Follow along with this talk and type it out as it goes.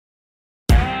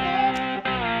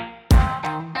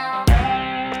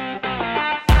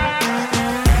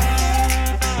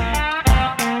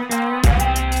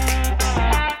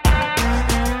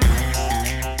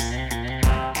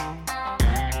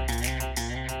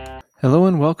Hello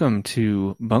and welcome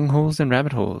to Bungholes and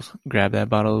Rabbit Holes. Grab that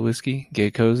bottle of whiskey,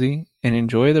 get cozy, and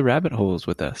enjoy the rabbit holes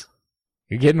with us.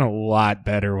 You're getting a lot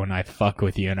better when I fuck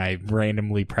with you and I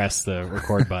randomly press the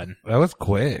record button. That was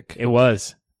quick. It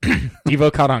was.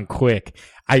 Devo caught on quick.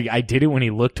 I did it when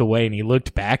he looked away and he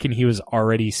looked back and he was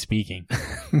already speaking.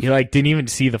 He didn't even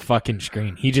see the fucking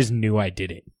screen. He just knew I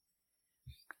did it.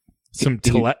 Some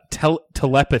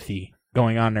telepathy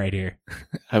going on right here.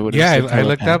 I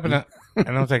looked up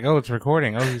and I was like, oh, it's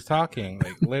recording. Oh, he's talking.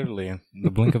 Like literally in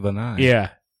the blink of an eye.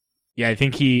 Yeah. Yeah, I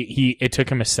think it took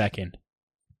him a second.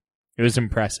 It was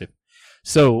impressive.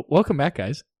 So, welcome back,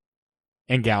 guys.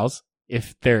 And gals,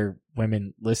 if there are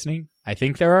women listening. I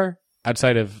think there are.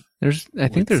 Outside of... I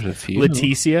think there's a few.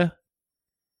 Leticia.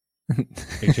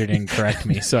 Victor didn't correct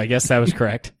me, so I guess that was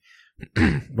correct.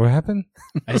 What happened?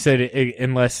 I said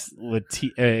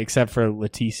except for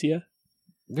Leticia.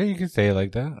 Yeah, you can say it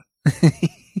like that.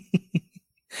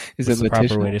 Is What's it the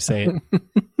proper way to say it?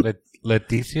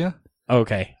 Leticia?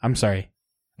 Okay, I'm sorry.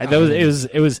 That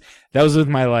was with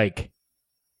my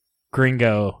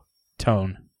gringo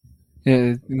tone.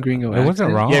 Yeah, gringo. It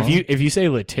wasn't wrong. Yeah, if you say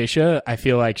Letitia, I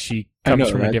feel like she comes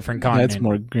from a different continent. That's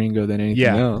more gringo than anything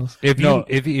else.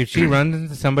 If she runs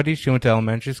into somebody she went to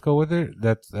elementary school with her,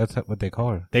 that's what they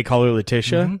call her. They call her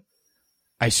Letitia? Mm-hmm.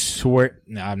 I swear...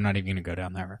 No, I'm not even going to go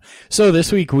down that road. So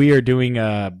this week we are doing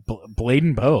Blade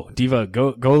and Bow. Diva,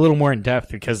 go a little more in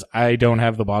depth because I don't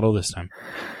have the bottle this time.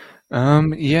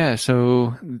 Yeah,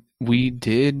 so we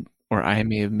did, or I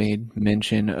may have made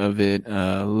mention of it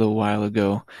a little while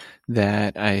ago,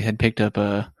 that I had picked up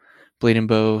a Blade and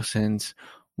Bow since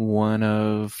one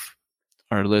of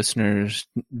our listeners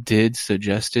did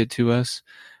suggest it to us,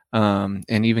 and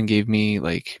even gave me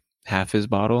half his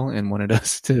bottle and wanted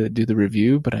us to do the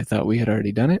review, but I thought we had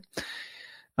already done it.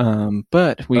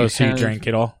 But we so you drank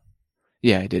it all?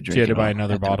 Yeah, I did drink it. You had to buy all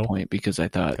another at bottle? that point because I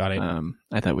thought Got it.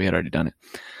 I thought we had already done it.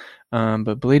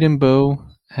 But Blade and Bow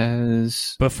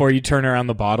has... Before you turn around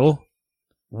the bottle,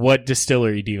 what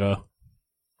distillery, Devo?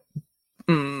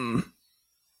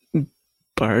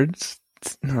 Bards?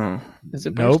 No. Is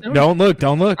it Nope. Bards? Don't look.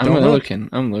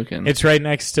 I'm looking. It's right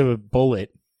next to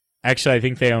Bullet. Actually, I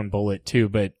think they own Bullet too,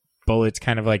 but Bullet's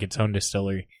kind of like its own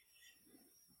distillery.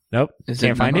 Nope.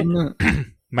 Can't find it?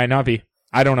 Might not be.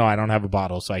 I don't know. I don't have a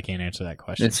bottle, so I can't answer that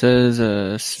question. It says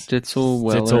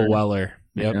Stitzel-Weller. Stitzel-Weller.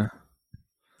 Yep.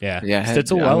 Yeah.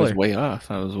 Stitzel-Weller.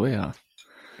 I was way off.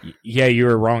 Yeah, you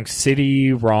were wrong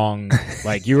city, wrong.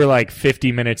 You were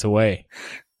 50 minutes away.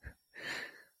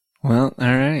 Well,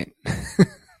 all right.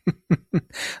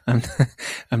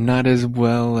 I'm not as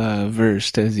well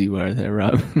versed as you are there,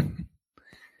 Rob.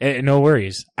 No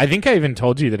worries. I think I even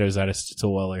told you that it was out of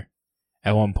Stitzel-Weller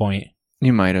at one point.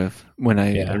 You might have when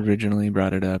I originally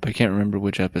brought it up. I can't remember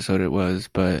which episode it was,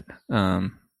 but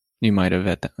you might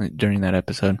have during that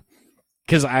episode.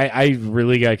 Because I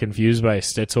really got confused by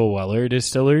Stitzel-Weller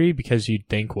distillery because you'd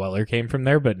think Weller came from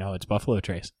there, but no, it's Buffalo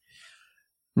Trace.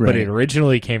 Right. But it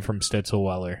originally came from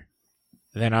Stitzel-Weller.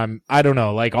 Then I don't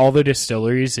know, all the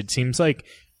distilleries, it seems like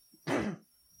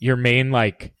your main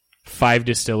 5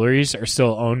 distilleries are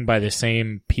still owned by the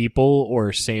same people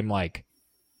or same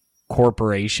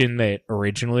corporation that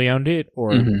originally owned it,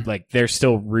 or they're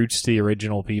still roots to the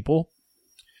original people.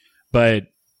 But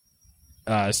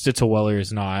Stitzel-Weller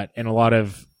is not, and a lot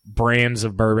of brands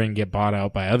of bourbon get bought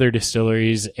out by other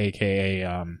distilleries,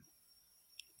 aka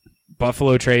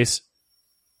Buffalo Trace.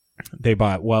 They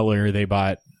bought Weller, they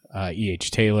bought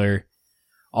E.H. Taylor,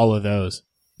 all of those.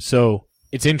 So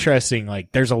it's interesting.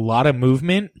 There's a lot of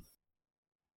movement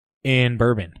in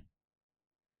bourbon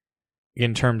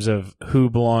in terms of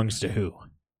who belongs to who.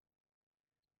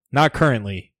 Not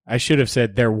currently. I should have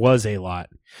said there was a lot,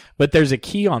 but there's a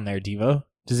key on there, Devo.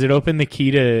 Does it open the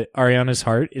key to Ariana's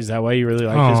heart? Is that why you really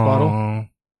like this bottle?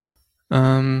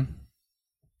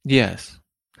 Yes.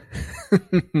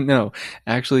 No,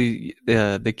 actually,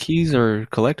 the keys are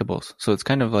collectibles, so it's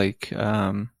kind of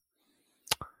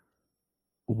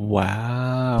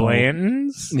wow.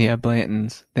 Blanton's? Yeah,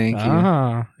 Blanton's. Thank you.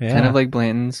 Yeah. Kind of like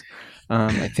Blanton's.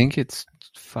 I think it's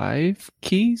 5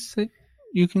 keys that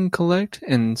you can collect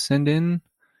and send in,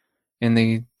 and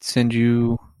they send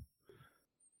you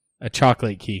a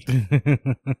chocolate key.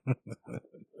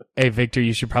 Hey, Victor,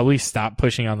 you should probably stop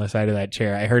pushing on the side of that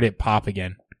chair. I heard it pop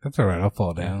again. That's all right. I'll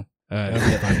fall down.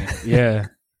 Yeah.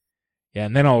 Yeah,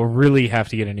 and then I'll really have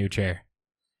to get a new chair.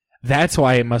 That's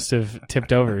why it must have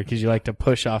tipped over, because you like to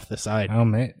push off the side. Oh,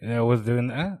 man. I was doing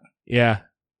that? Yeah.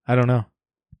 I don't know.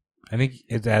 I think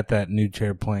it's at that new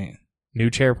chair point. New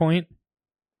chair point?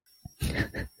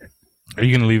 Are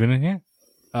you going to leave it in here?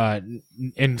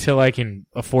 Until I can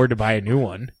afford to buy a new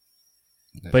one.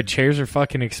 But chairs are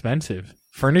fucking expensive.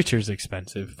 Furniture's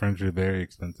expensive. Furniture's very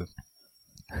expensive.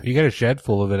 You got a shed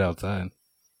full of it outside.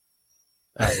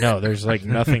 No, there's like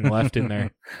nothing left in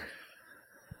there.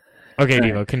 Okay,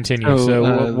 Devo, continue.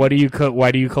 So what do you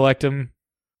why do you collect them?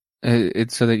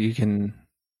 It's so that you can.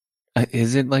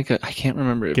 Is it like I can't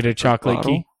remember. Get a chocolate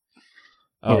key?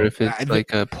 Or if it's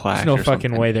like a plaque. There's no or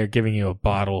fucking something. way they're giving you a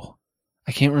bottle.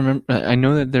 I can't remember. I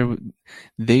know that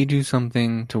they do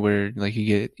something to where like you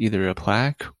get either a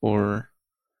plaque or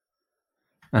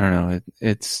I don't know.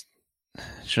 It's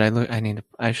should I look?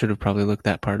 I should have probably looked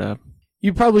that part up.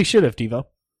 You probably should have, Devo.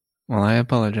 Well, I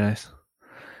apologize.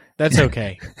 That's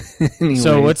okay. Anyways,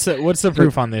 So what's the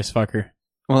proof on this fucker?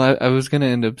 Well, I was gonna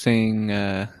end up saying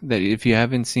that if you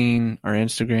haven't seen our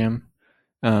Instagram,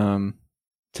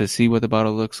 to see what the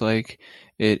bottle looks like,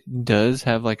 it does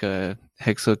have like a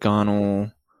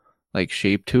hexagonal like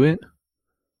shape to it.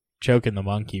 Choking the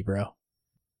monkey, bro.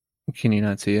 Can you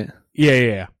not see it?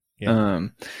 Yeah.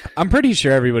 I'm pretty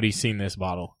sure everybody's seen this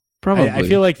bottle. Probably. I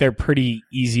feel like they're pretty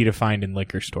easy to find in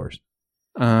liquor stores.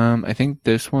 I think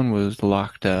this one was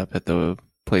locked up at the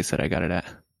place that I got it at.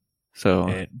 So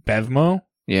At Bevmo?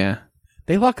 Yeah.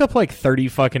 They lock up like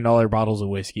 $30 fucking bottles of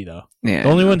whiskey though. Yeah. The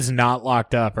only ones not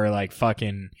locked up are like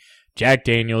fucking Jack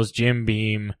Daniels, Jim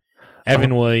Beam,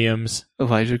 Evan Williams.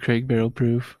 Elijah Craig Barrel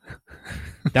Proof.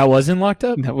 That wasn't locked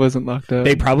up? That wasn't locked up.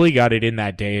 They probably got it in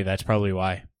that day. That's probably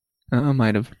why.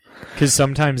 Might have. Because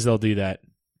sometimes they'll do that.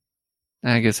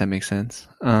 I guess that makes sense.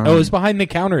 It was behind the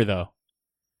counter though.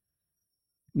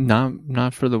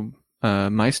 Not for the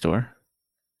my store.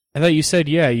 I thought you said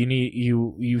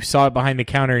you saw it behind the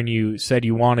counter and you said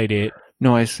you wanted it.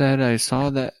 No, I said I saw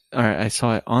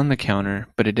it on the counter,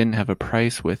 but it didn't have a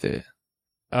price with it.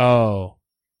 Oh,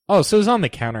 so it was on the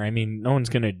counter. I mean, no one's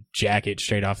gonna jack it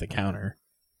straight off the counter.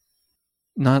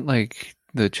 Not like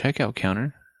the checkout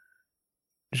counter.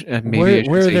 Maybe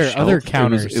where are there other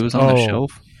counters? It was on the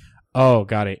shelf. Oh,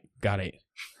 got it.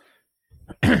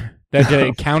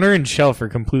 The counter and shelf are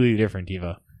completely different,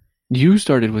 Devo. You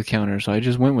started with counter, so I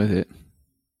just went with it.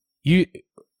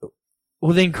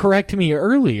 Well, then correct me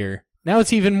earlier. Now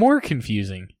it's even more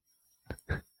confusing.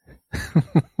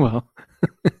 Well,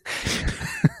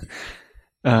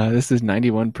 this is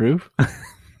 91 proof.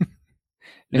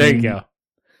 There you go.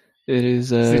 It is.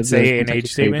 Does it say an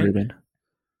age statement? Bourbon.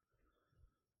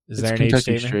 Is It's there an Kentucky age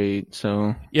statement? Straight,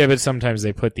 so Yeah, but sometimes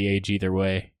they put the age either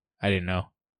way. I didn't know.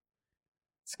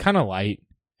 It's kind of light.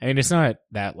 I mean, it's not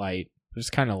that light, but it's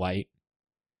kind of light.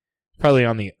 Probably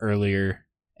on the earlier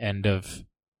end of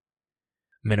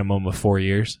minimum of 4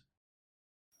 years.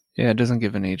 yeah, it doesn't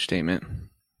give an age statement.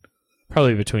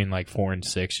 Probably between like 4 and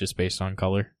 6, just based on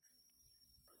color.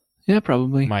 Yeah,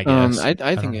 probably. My guess.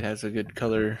 I think it has a good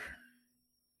color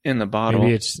in the bottle.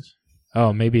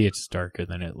 Maybe it's darker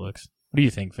than it looks. What do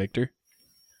you think, Victor?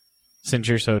 Since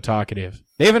you're so talkative.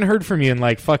 They haven't heard from you in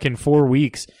like fucking 4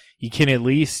 weeks. You can at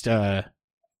least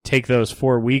take those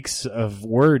 4 weeks of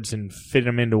words and fit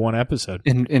them into one episode.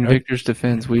 In Victor's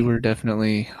defense, we were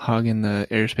definitely hogging the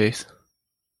airspace.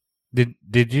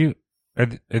 Did you? Are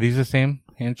these the same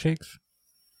handshakes?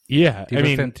 Yeah,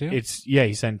 Devo sent two?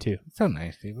 he sent two. So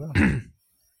nice, Devo.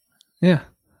 Yeah,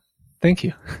 thank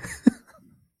you.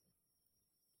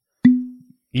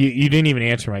 You didn't even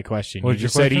answer my question. What You was your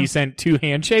just said question? he sent 2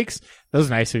 handshakes. That was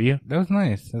nice of you. That was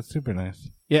nice. That's super nice.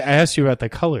 Yeah, I asked you about the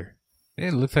color.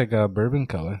 It looks like a bourbon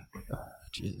color.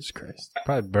 Jesus Christ.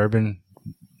 Probably bourbon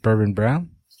brown,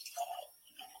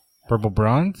 purple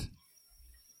bronze.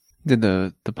 Did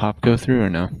the pop go through or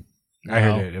no? I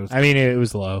heard it. It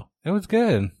was low. It was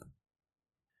good.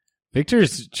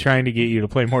 Victor's trying to get you to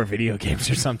play more video games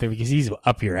or something because he's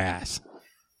up your ass.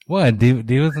 What?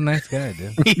 Devo's a nice guy,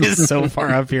 dude. He is so far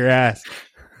up your ass.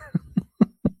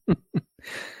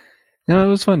 No, it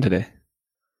was fun today.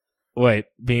 What,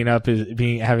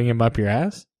 having him up your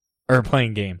ass? Or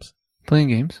playing games? Playing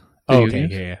games. Oh, Video okay,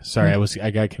 games. yeah. Sorry,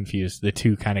 I got confused. The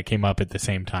two kind of came up at the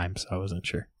same time, so I wasn't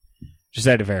sure. Just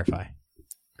had to verify.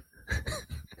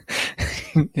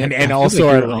 and also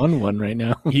like you're on one right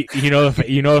now.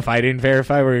 if I didn't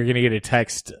verify, we're gonna get a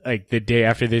text like the day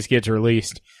after this gets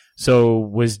released. So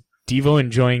was Devo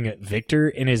enjoying Victor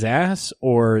in his ass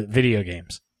or video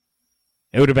games?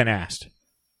 It would have been asked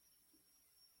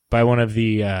by one of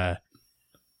the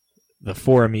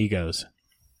 4 amigos.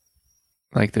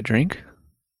 Like the drink?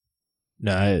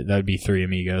 No, that would be 3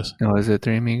 amigos. Oh, is it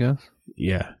 3 amigos?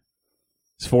 Yeah,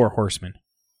 it's 4 horsemen.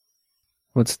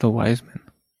 What's the wise man?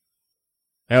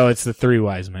 Oh, it's the 3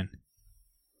 wise men.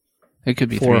 It could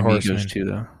be 4 3 amigos horsemen. too,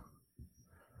 though.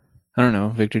 I don't know,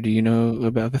 Victor. Do you know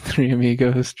about the 3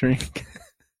 amigos drink?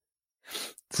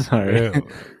 Sorry.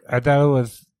 I thought it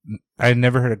was I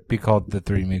never heard it be called the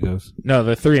Three Amigos. No,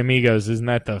 the Three Amigos. Isn't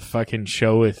that the fucking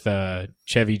show with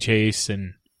Chevy Chase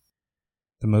and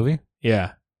the movie?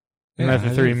 Yeah. Isn't that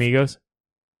the Three Amigos?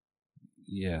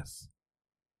 Yes.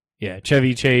 Yeah,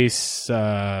 Chevy Chase.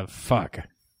 Fuck.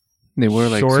 They wore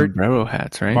like sombrero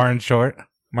hats, right? Martin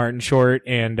Short,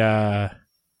 and Dan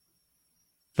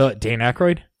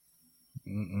Aykroyd.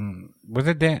 Was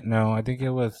it Dan? No, I think it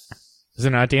was. Is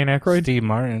it not Dan Aykroyd? Steve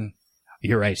Martin.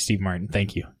 You're right, Steve Martin.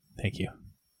 Thank you.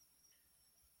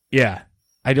 Yeah,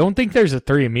 I don't think there's a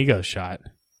Three Amigos shot.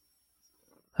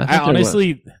 I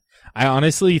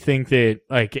honestly think that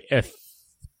like a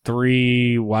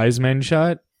Three Wise Men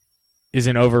shot is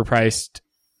an overpriced,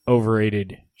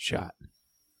 overrated shot.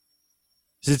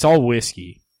 Because it's all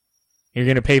whiskey. You're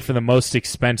going to pay for the most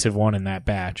expensive one in that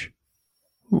batch.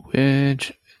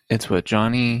 Which, it's what,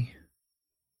 Johnny?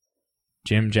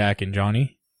 Jim, Jack, and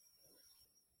Johnny?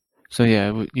 So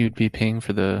yeah, you'd be paying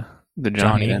for the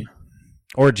Johnny then.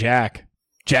 Or Jack.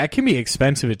 Jack can be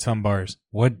expensive at some bars.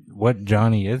 What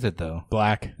Johnny is it though?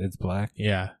 Black. It's black?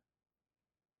 Yeah.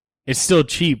 It's still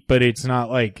cheap, but it's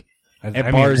not like...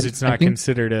 At bars, it's not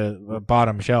considered a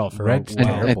bottom shelf. Or red's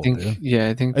terrible, I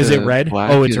think. Is it red?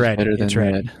 Oh, it's red. It's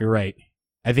red. red. You're right.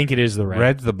 I think it is the red.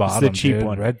 Red's the bottom. It's the cheap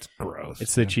one. Red's gross.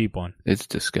 It's the cheap one. It's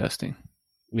disgusting.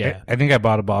 Yeah. I think I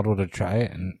bought a bottle to try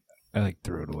it, and I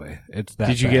threw it away. It's that.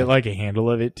 Did you get like a handle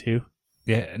of it too?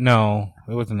 Yeah. No,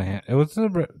 it wasn't a handle. It was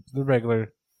the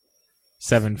regular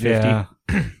 $7.50. Yeah.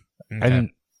 Okay.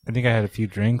 I think I had a few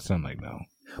drinks. I'm like, no.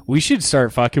 We should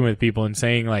start fucking with people and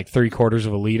saying like 3/4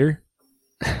 of a liter.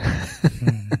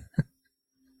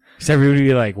 Because everybody would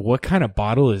be like, what kind of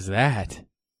bottle is that?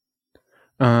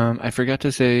 I forgot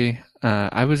to say,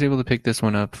 I was able to pick this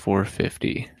one up for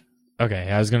 $50. Okay,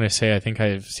 I was going to say, I think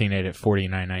I've seen it at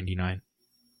 $49.99.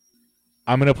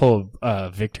 I'm going to pull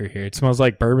Victor here. It smells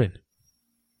like bourbon.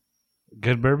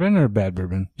 Good bourbon or bad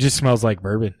bourbon? It just smells like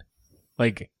bourbon.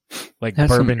 Like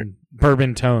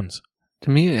bourbon tones. To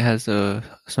me, it has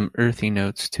some earthy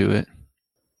notes to it.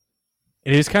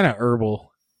 It is kind of herbal.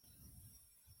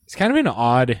 It's kind of an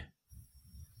odd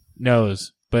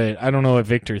nose, but I don't know what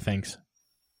Victor thinks.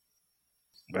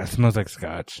 That smells like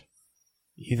scotch.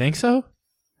 You think so?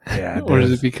 Yeah. Or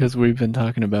is it because we've been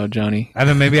talking about Johnny? I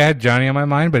don't know. Maybe I had Johnny on my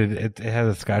mind, but it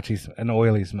has an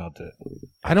oily smell to it.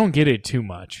 I don't get it too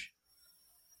much.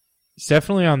 It's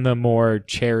definitely on the more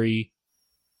cherry.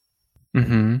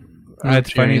 Mm-hmm.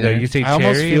 It's funny though. You say cherry. I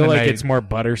almost feel like it's more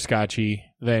butterscotchy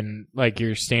than like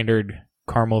your standard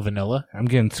caramel vanilla. I'm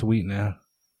getting sweet now.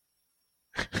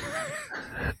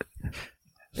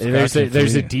 There's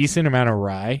a decent amount of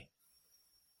rye.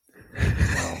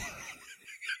 I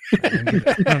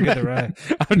don't get the rye.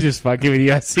 I'm just fucking with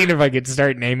you. I've seen if I could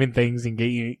start naming things and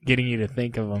getting you to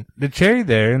think of them. The cherry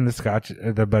there and the scotch,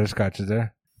 the butterscotch is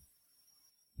there.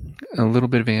 A little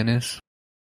bit of anise.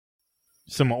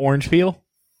 Some orange peel.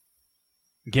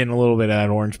 Getting a little bit of that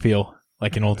orange peel,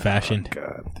 like an old fashioned. Oh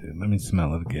God, dude, let me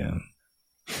smell it again.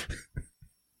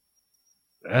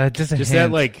 Just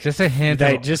a hint.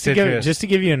 Just to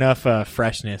give you enough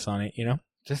freshness on it, you know.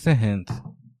 Just a hint.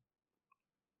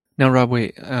 Now, Rob,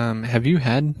 wait. Have you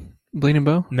had Blade and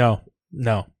Bow? No.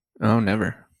 Oh,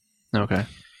 never. Okay.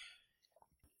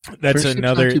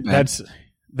 That's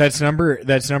that's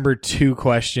number 2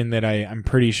 question that I'm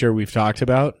pretty sure we've talked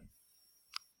about,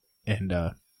 and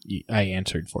I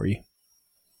answered for you.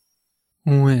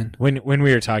 When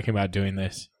we were talking about doing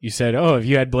this, you said, "Oh, have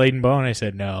you had Blade and Bow?" And I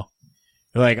said, "No."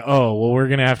 You're like, "Oh, well, we're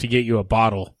gonna have to get you a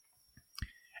bottle,"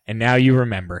 and now you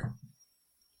remember.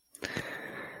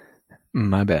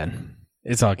 My bad.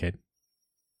 It's all good.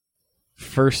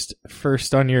 First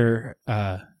on your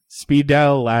speed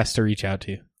dial, last to reach out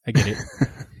to. I get it.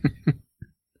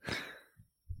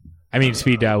 I mean,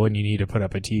 speed dial when you need to put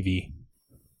up a TV.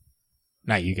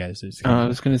 Not you guys. I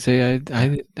was gonna say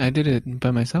I did it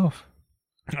by myself.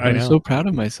 I was so proud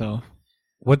of myself.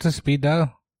 What's a speed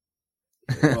dial?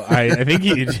 Well, I think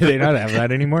do they not have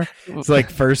that anymore? It's like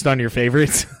first on your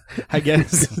favorites, I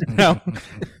guess. No,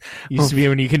 used to be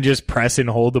when you can just press and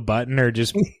hold the button, or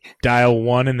just dial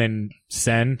 1 and then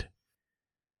send.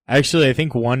 Actually, I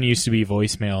think 1 used to be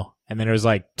voicemail, and then it was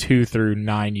like 2 through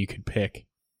 9 you could pick.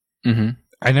 Mm-hmm.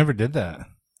 I never did that.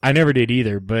 I never did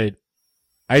either, but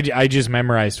I just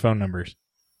memorized phone numbers.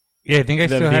 Yeah, I think I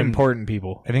still had important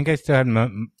people. I think I still had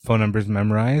phone numbers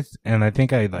memorized, and I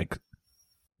think I like.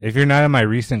 If you're not in my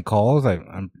recent calls, I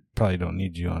probably don't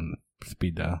need you on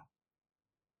speed dial.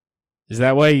 Is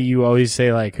that why you always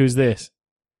say like, "Who's this?"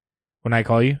 when I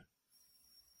call you?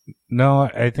 No,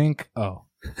 I think. Oh,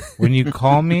 when you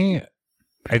call me,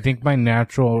 I think my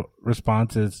natural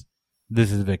response is,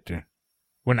 "This is Victor."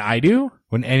 When I do,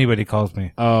 when anybody calls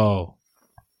me. Oh.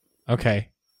 Okay.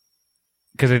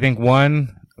 Because I think,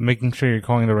 one, making sure you're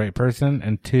calling the right person,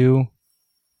 and two,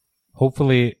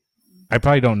 hopefully, I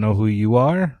probably don't know who you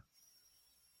are.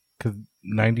 Because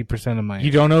 90% of my...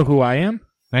 You don't know who I am?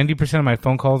 90% of my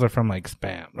phone calls are from like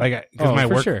spam. Like, because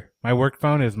my work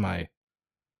phone is my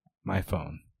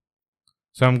phone.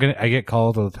 So I get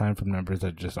calls all the time from numbers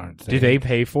that just aren't saved. Do they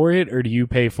pay for it, or do you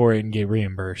pay for it and get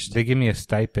reimbursed? They give me a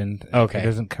stipend. Okay. It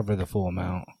doesn't cover the full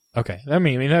amount. Okay. I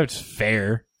mean that's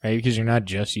fair, right? Because you're not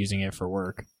just using it for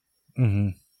work.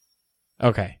 Mm-hmm.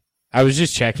 Okay. I was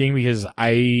just checking because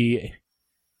I'd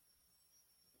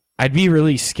be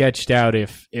really sketched out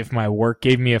if my work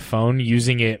gave me a phone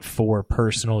using it for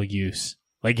personal use.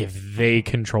 Like if they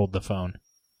controlled the phone.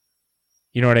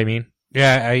 You know what I mean?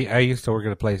 Yeah, I used to work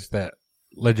at a place that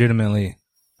legitimately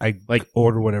I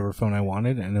order whatever phone I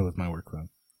wanted, and it was my work phone.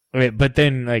 Okay, but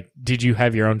then did you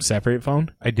have your own separate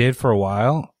phone? I did for a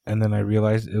while, and then I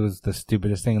realized it was the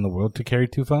stupidest thing in the world to carry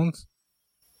two phones.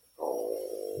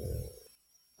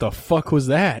 The fuck was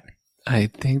that? I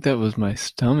think that was my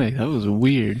stomach. That was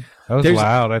weird. That was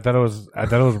loud. I thought it was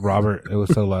Robert. It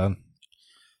was so loud.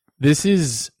 This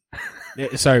is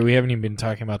sorry, we haven't even been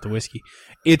talking about the whiskey.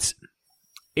 It's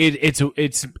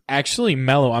actually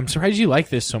mellow. I'm surprised you like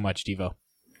this so much, Devo.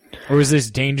 Or was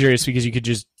this dangerous because you could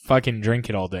just fucking drink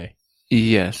it all day?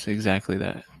 Yes, exactly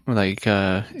that. Like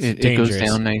it goes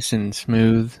down nice and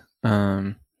smooth.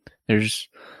 There's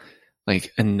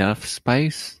like enough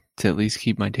spice to at least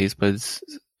keep my taste buds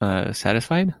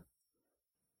satisfied.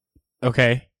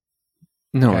 Okay.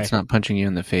 No, It's not punching you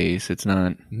in the face. It's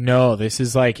not. No, this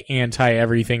is like anti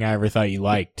everything I ever thought you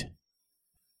liked.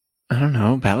 I don't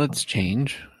know. Palates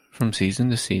change from season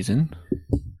to season.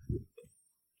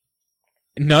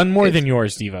 None more than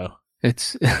yours, Devo.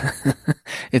 It's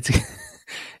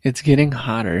it's getting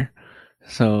hotter.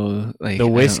 So like the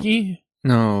whiskey?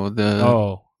 No, the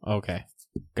Oh, okay.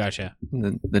 Gotcha.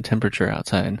 The temperature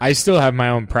outside. I still have my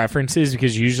own preferences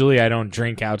because usually I don't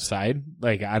drink outside.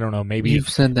 Like I don't know, maybe you've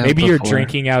said that maybe before. You're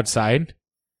drinking outside.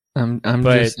 I'm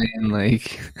just saying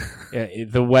like yeah,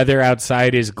 the weather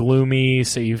outside is gloomy,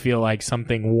 so you feel like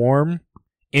something warm.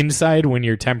 Inside, when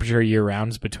your temperature year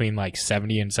round is between like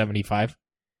 70 and 75,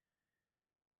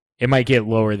 it might get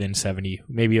lower than 70,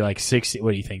 maybe like 60.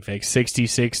 What do you think, Vic?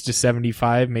 66 to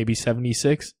 75, maybe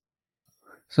 76.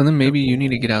 So then maybe you need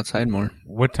to get outside more.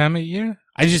 What time of year?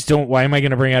 I just don't. Why am I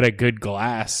going to bring out a good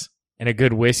glass and a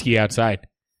good whiskey outside?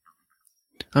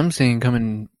 I'm saying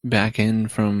coming back in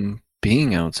from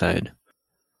being outside.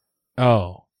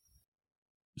 Oh.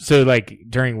 So, like,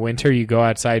 during winter, you go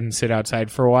outside and sit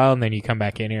outside for a while, and then you come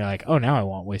back in and you're like, oh, now I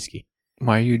want whiskey.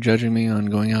 Why are you judging me on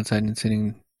going outside and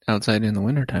sitting outside in the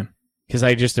wintertime? Because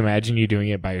I just imagine you doing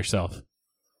it by yourself.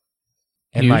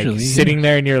 And, usually, like, sitting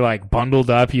there and you're, like, bundled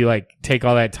up. You, like, take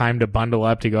all that time to bundle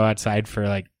up to go outside for,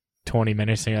 like, 20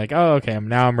 minutes, and you're like, oh, okay,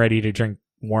 now I'm ready to drink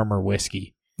warmer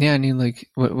whiskey. Yeah, I need, like,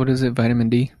 what is it, vitamin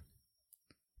D?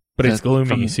 But it's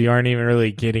gloomy, so you aren't even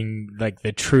really getting, like,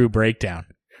 the true breakdown.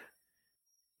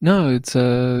 No, it's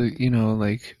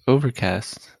like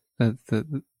overcast.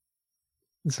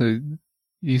 So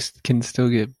you can still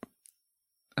get.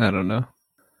 I don't know.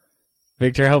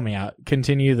 Victor, help me out.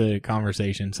 Continue the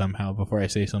conversation somehow before I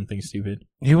say something stupid.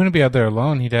 He wouldn't be out there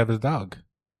alone. He'd have his dog.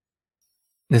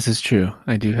 This is true.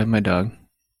 I do have my dog.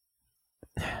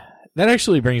 That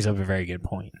actually brings up a very good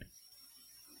point.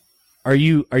 Are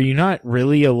you not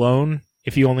really alone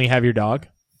if you only have your dog?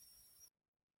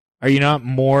 Are you not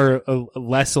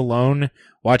less alone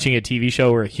watching a TV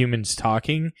show where a human's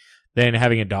talking than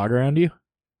having a dog around you?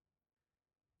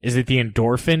 Is it the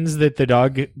endorphins that the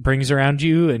dog brings around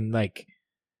you and like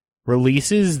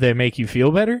releases that make you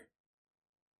feel better?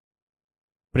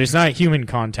 But it's not human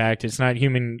contact. It's not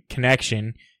human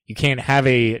connection. You can't have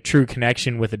a true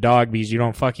connection with a dog because you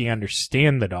don't fucking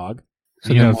understand the dog.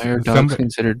 So then why are dogs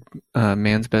considered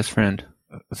man's best friend?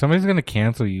 Somebody's going to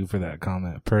cancel you for that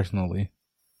comment, personally.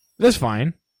 That's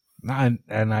fine. And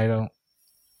I don't...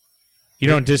 You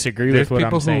don't disagree with what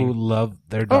I'm saying? There's people who love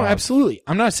their dogs. Oh, absolutely.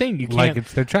 I'm not saying you can't... Like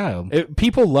it's their child.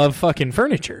 People love fucking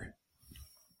furniture.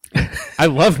 I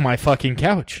love my fucking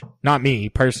couch. Not me,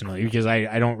 personally, because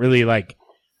I don't really like...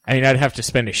 I mean, I'd have to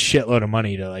spend a shitload of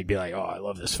money to like be like, oh, I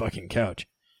love this fucking couch.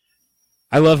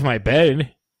 I love my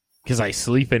bed because I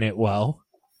sleep in it well.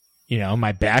 You know,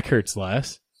 my back hurts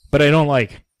less. But I don't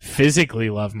like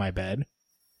physically love my bed.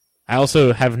 I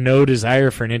also have no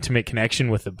desire for an intimate connection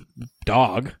with a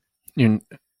dog.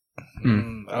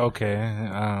 Okay.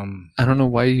 I don't know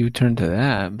why you turned to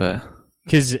that, but...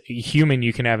 Because human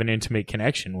you can have an intimate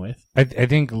connection with. I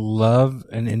think love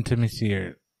and intimacy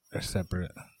are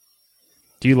separate.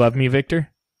 Do you love me, Victor?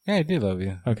 Yeah, I do love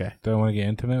you. Okay. Do I want to get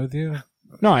intimate with you?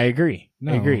 No, I agree.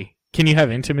 No. I agree. Can you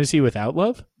have intimacy without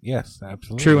love? Yes,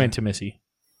 absolutely. True intimacy.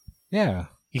 Yeah.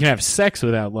 You can have sex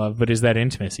without love, but is that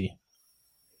intimacy?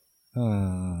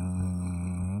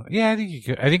 Yeah, I think you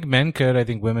could. I think men could. I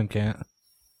think women can't.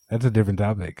 That's a different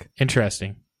topic.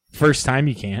 Interesting. First time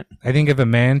you can't. I think if a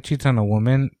man cheats on a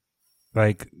woman,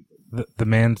 like the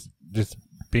man's just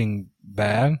being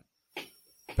bad.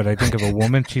 But I think if a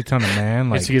woman cheats on a man,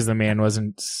 like it's because the man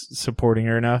wasn't supporting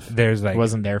her enough. there's like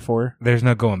Wasn't there for her. there's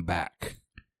no going back.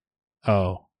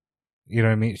 Oh, You know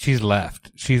what I mean? She's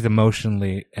left. She's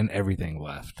emotionally and everything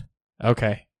left.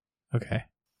 okay.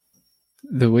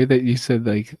 The way that you said,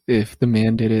 like, if the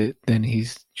man did it, then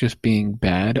he's just being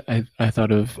bad. I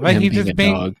thought of Like him he's being just a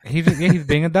being dog. he's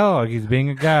being a dog. He's being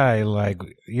a guy. Like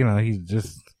he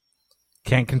just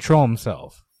can't control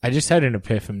himself. I just had an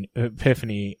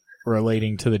epiphany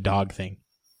relating to the dog thing.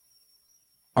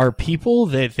 Are people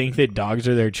that think that dogs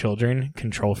are their children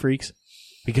control freaks?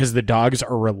 Because the dogs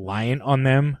are reliant on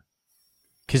them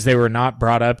because they were not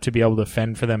brought up to be able to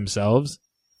fend for themselves.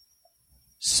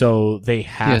 So they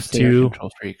have They are to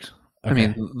control freaks. Okay. I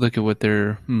mean, look at what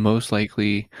they're most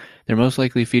likely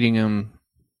feeding them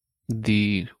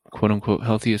the quote unquote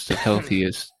healthiest of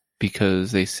healthiest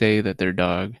because they say that their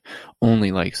dog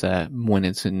only likes that when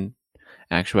it's in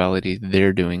actuality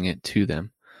they're doing it to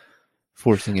them,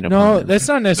 forcing it upon them. No, that's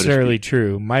not necessarily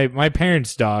true. My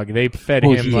parents' dog, they fed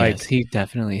him like he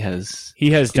definitely has.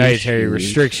 he has dietary issues.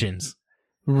 restrictions.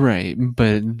 Right,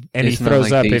 but And he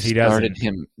throws up if he doesn't.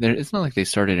 It's not like they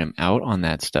started him out on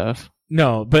that stuff.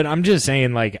 No, but I'm just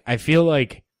saying, like, I feel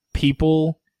like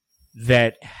people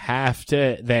that have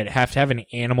to have an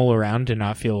animal around to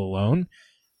not feel alone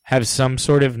have some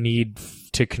sort of need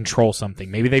to control something.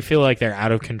 Maybe they feel like they're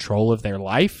out of control of their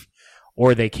life,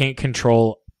 or they can't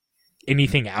control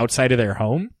anything outside of their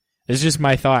home. It's just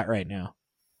my thought right now.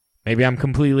 Maybe I'm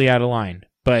completely out of line,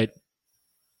 but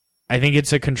I think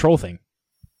it's a control thing.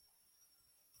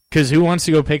 Because who wants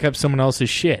to go pick up someone else's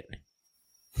shit?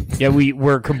 Yeah,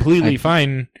 we're completely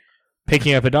fine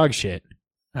picking up a dog shit.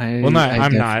 I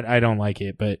don't like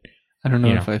it, but I don't know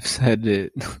if I've said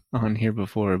it on here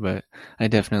before, but I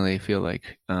definitely feel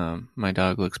like my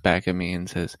dog looks back at me and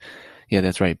says, "Yeah,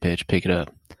 that's right, bitch, pick it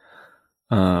up."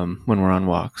 When we're on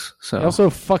walks, so he also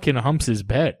fucking humps his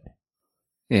bed.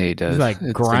 Yeah, he does. He like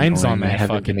It's grinds annoying. on that I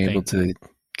haven't fucking been able thing. to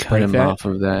cut Break him that? off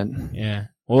of that. Yeah.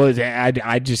 Well,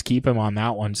 I just keep him on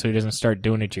that one so he doesn't start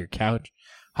doing it to your couch,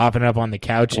 hopping up on the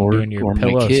couch and doing your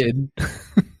pillows. My kid.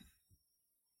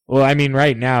 Well, I mean,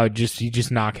 right now, you just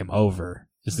knock him over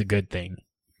is the good thing.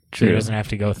 So he doesn't have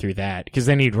to go through that, because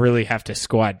then he'd really have to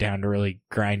squat down to really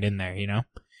grind in there,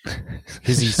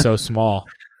 because he's so small.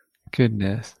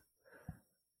 Goodness.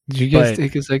 Did you guys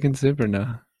take a second sip or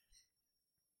no?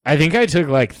 I think I took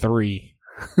like 3.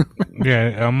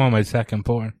 Yeah, I'm on my second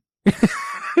pour.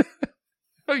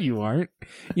 No, you aren't.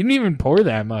 You didn't even pour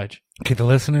that much. Okay, the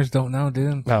listeners don't know,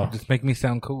 dude. Oh. Just make me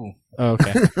sound cool. Oh,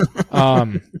 okay.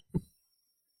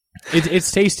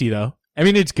 It's tasty though. I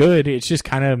mean, it's good. It's just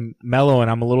kind of mellow, and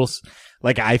I'm a little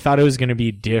like, I thought it was going to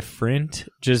be different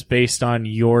just based on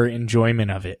your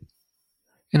enjoyment of it.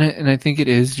 And I think it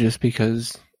is just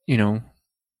because,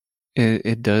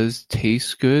 it does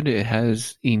taste good. It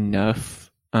has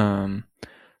enough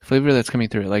flavor that's coming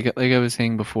through it. Like I was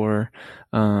saying before,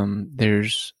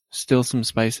 there's still some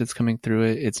spice that's coming through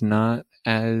it. It's not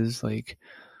as like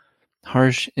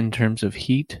harsh in terms of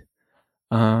heat.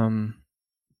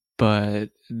 But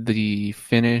the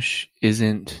finish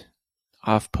isn't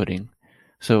off-putting.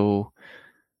 So,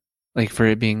 like, for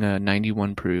it being a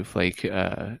 91 proof, I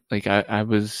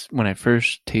was, when I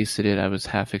first tasted it, I was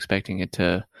half expecting it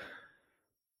to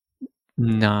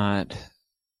not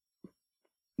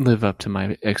live up to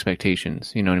my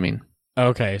expectations. You know what I mean?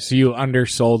 Okay, so you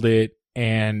undersold it,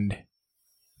 and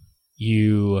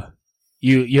you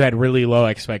had really low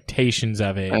expectations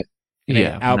of it, and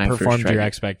it outperformed your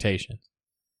expectations.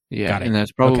 Yeah, and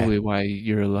that's probably why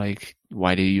you're like,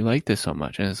 why do you like this so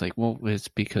much? And it's like, well, it's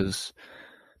because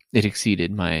it exceeded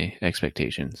my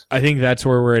expectations. I think that's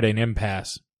where we're at an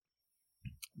impasse.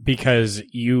 Because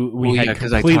we had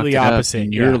completely opposite.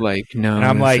 And you're like, no. And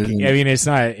I'm like, I mean,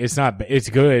 it's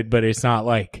good, but it's not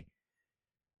like,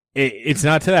 it's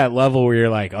not to that level where you're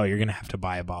like, oh, you're going to have to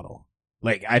buy a bottle.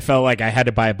 Like, I felt like I had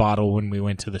to buy a bottle when we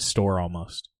went to the store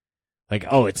almost. Like,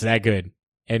 oh, it's that good.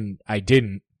 And I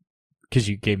didn't. Because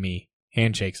you gave me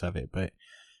handshakes of it, but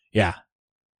yeah.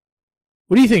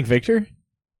 What do you think, Victor?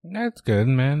 That's good,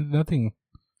 man. Nothing.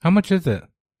 How much is it?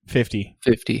 50.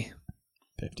 50.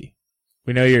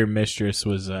 We know your mistress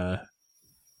was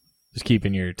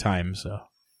keeping your time, so.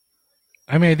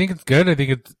 I mean, I think it's good. I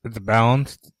think it's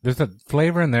balanced. There's a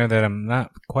flavor in there that I'm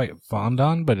not quite fond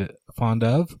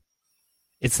of.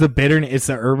 It's the bitterness. It's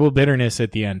the herbal bitterness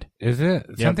at the end. Is it?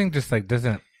 Yep. Something just like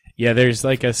doesn't... Yeah, there's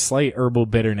like a slight herbal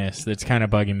bitterness that's kind of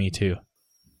bugging me too.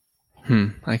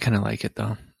 I kind of like it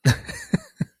though.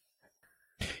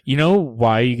 You know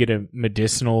why you get a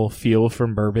medicinal feel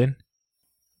from bourbon?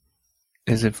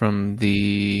 Is it from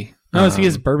the... No, it's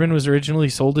because bourbon was originally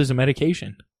sold as a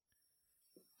medication.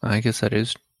 I guess that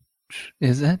is...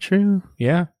 Is that true?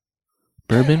 Yeah.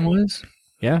 Bourbon was?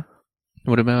 Yeah.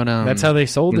 What about... That's how they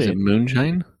sold it. Is it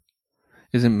moonshine?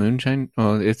 Is it moonshine?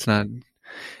 Oh, it's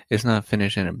not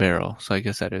finished in a barrel, so I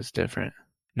guess that is different.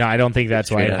 No, I don't think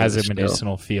that's why it has a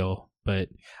medicinal feel. But,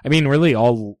 I mean, really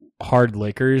all hard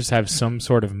liquors have some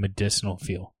sort of medicinal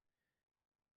feel.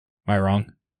 Am I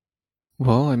wrong?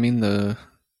 Well, I mean, the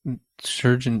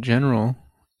Surgeon General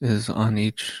is on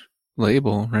each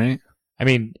label, right? I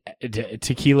mean,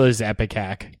 tequila's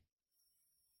Epicac.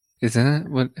 Isn't that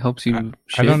what helps you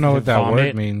shit? I don't know what that vomit?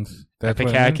 Word means. That's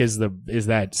Epicac is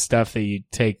that stuff that you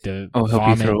take to help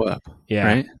vomit. you throw up. Yeah.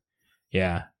 Right?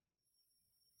 Yeah.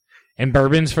 And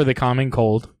bourbon's for the common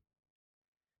cold.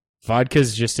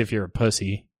 Vodka's just if you're a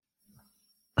pussy.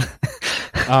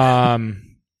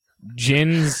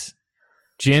 Gin's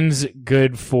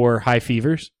good for high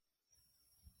fevers.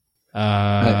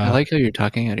 I like how you're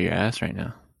talking out of your ass right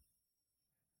now.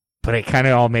 But it kind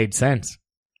of all made sense.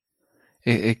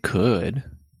 It could,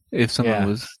 if someone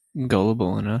was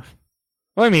gullible enough.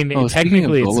 Well, I mean,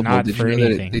 technically it's not did for you know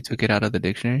anything. That they took it out of the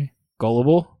dictionary?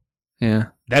 Gullible? Yeah.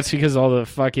 That's because all the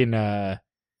fucking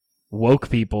woke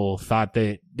people thought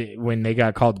that when they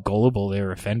got called gullible, they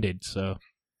were offended. So,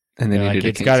 and then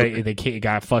they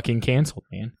got fucking canceled,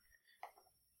 man.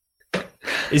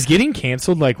 Is getting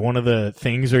canceled like one of the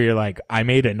things where you're like, I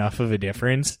made enough of a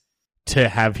difference to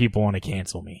have people want to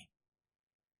cancel me?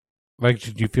 Like,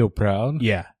 should you feel proud?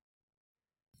 Yeah.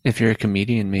 If you're a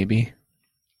comedian, maybe.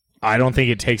 I don't think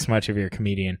it takes much if you're a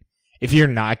comedian. If you're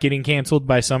not getting canceled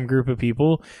by some group of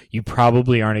people, you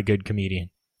probably aren't a good comedian.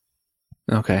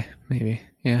 Okay, maybe.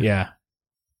 Yeah. Yeah.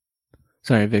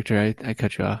 Sorry, Victor, I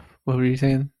cut you off. What were you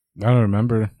saying? I don't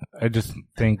remember. I just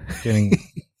think getting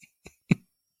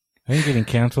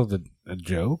canceled a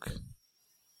joke.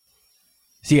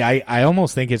 See, I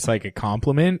almost think it's like a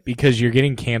compliment because you're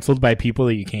getting canceled by people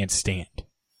that you can't stand.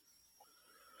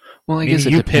 Well, I guess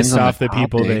it you depends piss on off the topic,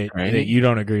 people right? that you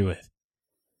don't agree with.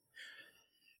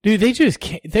 Dude, they just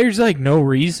can't, there's like no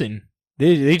reason.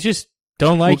 They just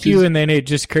don't like you, and then it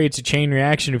just creates a chain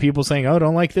reaction of people saying, "Oh,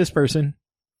 don't like this person."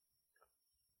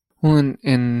 Well,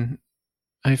 and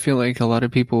I feel like a lot of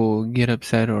people get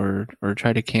upset or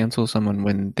try to cancel someone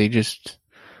when they just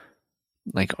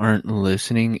like aren't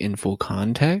listening in full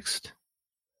context.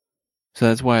 So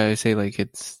that's why I say like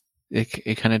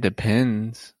it kind of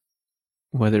depends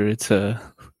whether it's like,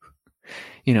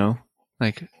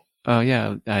 oh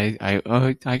yeah,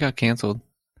 I got canceled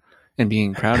and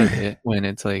being proud of it, when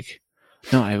it's like,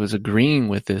 no, I was agreeing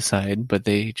with this side, but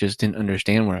they just didn't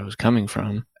understand where I was coming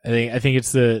from. I think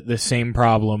it's the same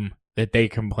problem that they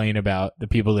complain about, the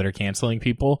people that are canceling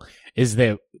people, is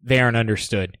that they aren't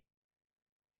understood.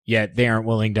 Yet they aren't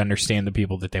willing to understand the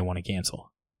people that they want to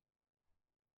cancel.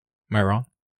 Am I wrong?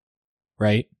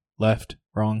 Right? Left?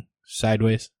 Wrong?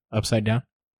 Sideways? Upside down?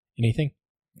 Anything?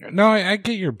 No, I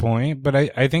get your point, but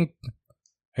I think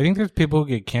there's people who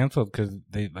get canceled because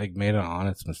they like made an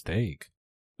honest mistake.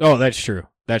 Oh, that's true.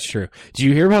 That's true. Did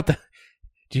you hear about did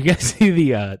you guys see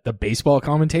the baseball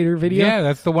commentator video? Yeah,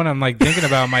 that's the one I'm like thinking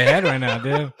about in my head right now,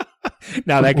 dude.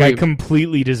 Now that guy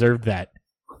completely deserved that.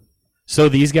 So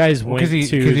these guys went because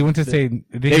he went to say,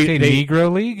 did he say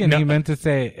Negro League, and he meant to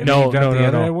say no.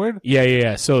 Word?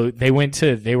 Yeah. So they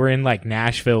were in like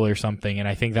Nashville or something, and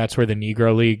I think that's where the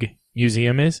Negro League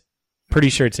Museum is. Pretty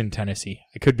sure it's in Tennessee.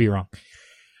 I could be wrong.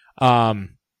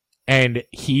 And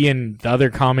he and the other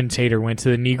commentator went to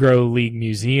the Negro League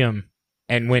Museum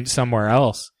and went somewhere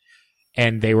else,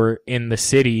 and they were in the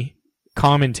city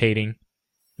commentating.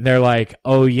 They're like,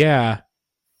 "Oh yeah,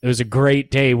 it was a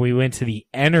great day. We went to the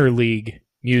Interleague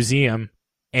Museum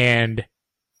and ...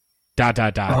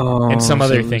 and some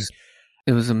other thing."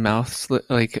 It was a mouth slip.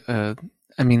 Like, I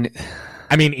mean,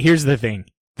 here's the thing: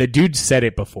 the dude said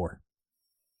it before.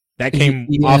 That came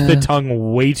off the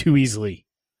tongue way too easily.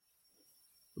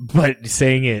 But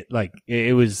saying it like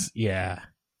it was, yeah.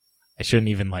 I shouldn't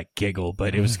even like giggle,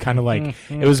 but it was kind of like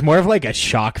it was more of like a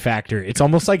shock factor. It's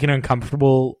almost like an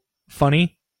uncomfortable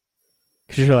funny.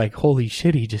 Because you're like, holy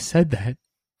shit, he just said that.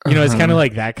 You know, it's kind of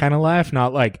like that kind of laugh,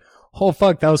 not like, oh,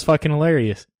 fuck, that was fucking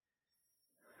hilarious.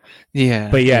 Yeah.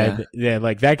 But yeah,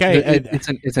 like that guy.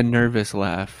 It's a nervous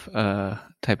laugh,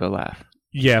 type of laugh.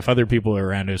 Yeah, if other people are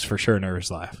around, it's for sure a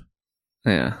nervous laugh.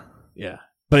 Yeah. Yeah.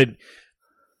 But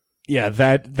yeah,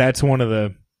 that's one of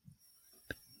the.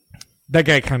 That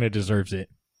guy kind of deserves it.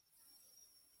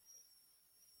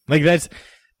 Like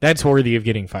that's worthy of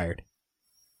getting fired.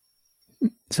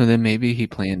 So then maybe he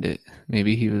planned it.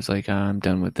 Maybe he was like, I'm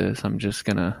done with this. I'm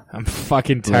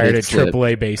fucking tired of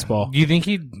AAA baseball. You think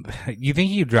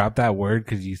he dropped that word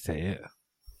because you say it?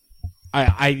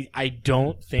 I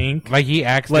don't think like he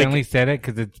accidentally said it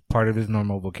because it's part of his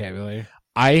normal vocabulary.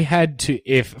 I had to,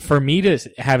 if for me to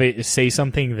have it say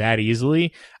something that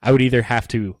easily, I would either have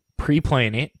to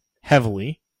pre-plan it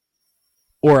heavily,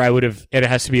 or it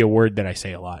has to be a word that I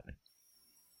say a lot.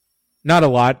 Not a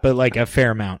lot, but like a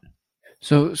fair amount.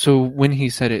 So when he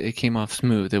said it, it came off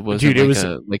smooth. It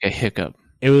wasn't like a hiccup.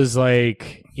 It was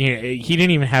like, he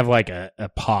didn't even have like a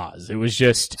pause. It was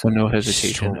just so no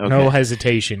hesitation. Okay. No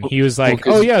hesitation. He was like,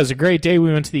 "Oh yeah, it was a great day.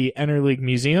 We went to the Interleague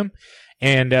Museum,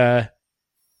 and yeah,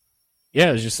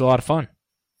 it was just a lot of fun."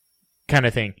 Kind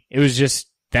of thing. It was just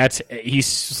he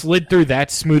slid through that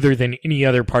smoother than any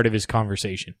other part of his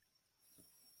conversation.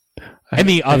 And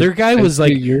the other guy was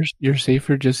like, "You're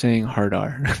safer just saying hard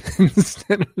R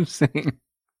instead of saying."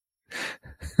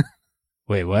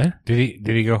 Wait, what? Did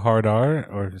he go hard R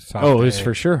or soft it was A?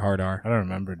 for sure hard R. I don't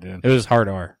remember, dude. It was hard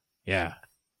R. Yeah.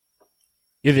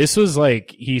 Yeah, this was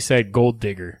like he said gold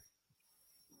digger.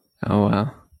 Oh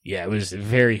wow. Yeah, it was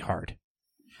very hard.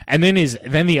 And then his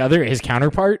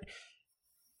counterpart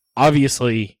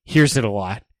obviously hears it a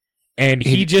lot. And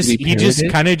he just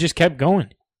kind of just kept going.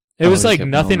 It was like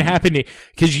nothing happened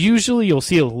because usually you'll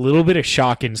see a little bit of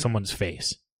shock in someone's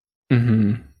face.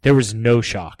 Mm-hmm. There was no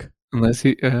shock. Unless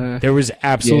he, there was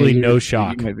absolutely no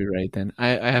shock. You might be right then.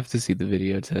 I have to see the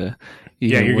video to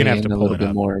you're gonna have to pull a little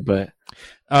bit more. But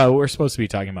we're supposed to be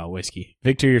talking about whiskey.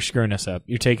 Victor, you're screwing us up.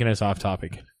 You're taking us off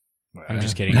topic. I'm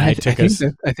just kidding. I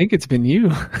think it's been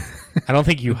you. I don't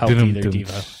think you helped either,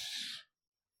 Devo.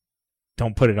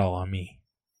 Don't put it all on me.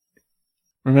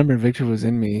 Remember, Victor was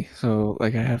in me, so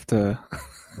like I have to.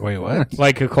 Wait, what?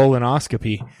 Like a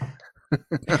colonoscopy.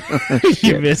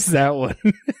 You missed that one.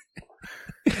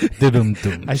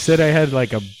 I said I had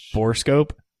like a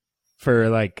borescope for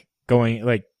like going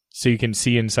like so you can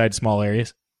see inside small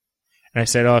areas. And I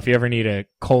said, "Oh, if you ever need a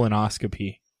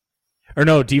colonoscopy." Or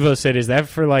no, Devo said, "Is that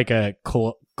for like a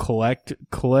what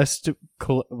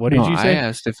did you say?" I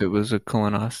asked if it was a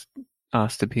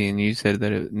colonoscopy, and you said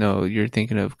that you're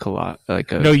thinking of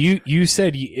No, you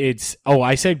said it's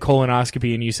I said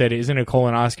colonoscopy, and you said, "Isn't a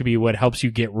colonoscopy what helps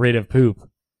you get rid of poop?"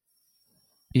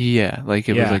 Yeah, like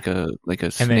it was like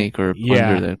a snake or a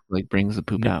plunger that like brings the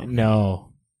poop out.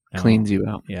 No. Cleans you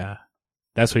out. Yeah.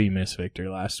 That's what you missed, Victor,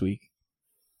 last week.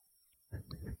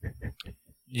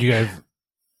 You guys...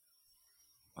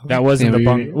 That wasn't the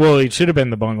bung... Well, it should have been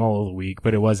the bunghole of the week,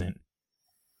 but it wasn't. It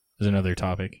was another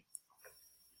topic.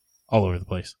 All over the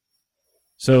place.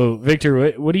 So,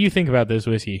 Victor, what do you think about this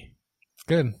whiskey? It's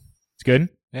good. It's good?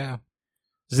 Yeah.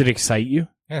 Does it excite you?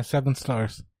 Yeah, 7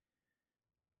 stars.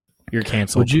 You're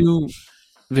canceled.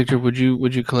 Victor, would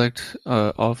you collect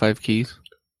all 5 keys?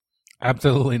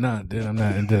 Absolutely not, dude. I'm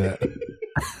not into that.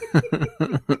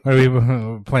 Are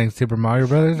we playing Super Mario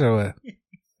Brothers or what?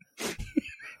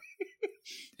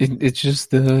 It's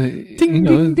just the ding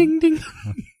ding ding ding.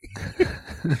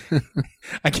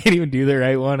 I can't even do the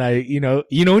right one. You know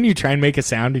when you try and make a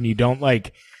sound and you don't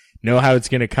like know how it's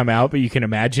going to come out, but you can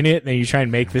imagine it, and then you try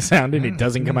and make the sound and it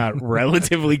doesn't come out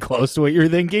relatively close to what you're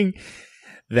thinking.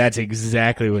 That's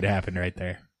exactly what happened right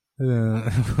there.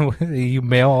 You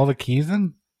mail all the keys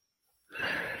in?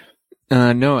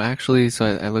 No, actually, so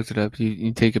I looked it up.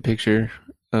 You take a picture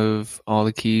of all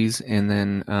the keys, and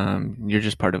then you're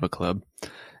just part of a club,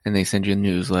 and they send you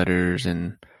newsletters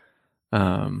and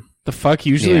the fuck.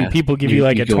 Usually, people give you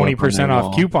like a 20%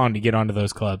 off coupon to get onto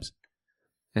those clubs.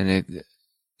 And it.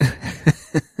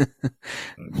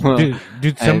 Well,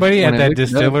 dude, somebody at that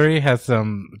distillery has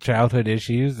some childhood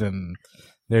issues, and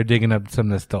they're digging up some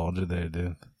nostalgia there,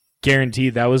 dude.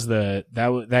 Guaranteed,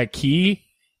 that key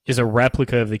is a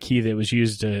replica of the key that was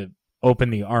used to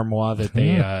open the armoire that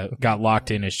they got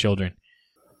locked in as children.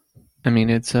 I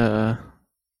mean, it's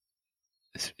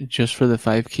just for the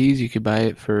 5 keys. You could buy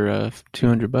it for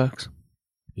 $200.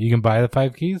 You can buy the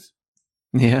 5 keys?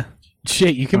 Yeah.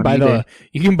 Shit, you can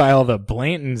buy all the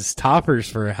Blanton's toppers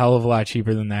for a hell of a lot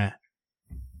cheaper than that.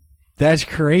 That's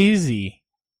crazy.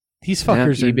 These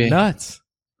fuckers are nuts.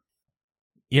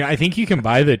 Yeah, I think you can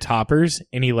buy the toppers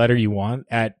any letter you want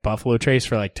at Buffalo Trace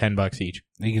for like $10 each.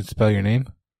 You can spell your name?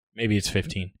 Maybe it's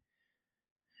 15.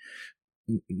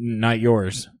 Not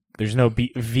yours. There's no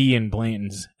V in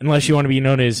Blanton's. Unless you want to be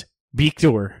known as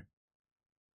Victor.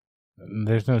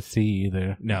 There's no C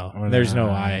either. No, there's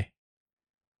no I.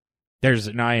 There's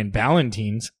an I in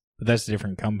Ballantines, but that's a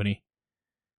different company.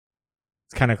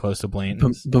 It's kind of close to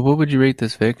Blanton's. But what would you rate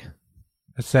this, Vic?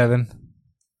 A 7.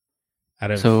 Out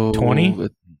of 20?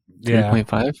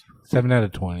 3.5? 7 out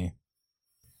of 20.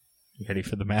 You ready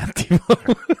for the math,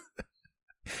 Timo?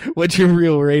 What's your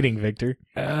real rating, Victor?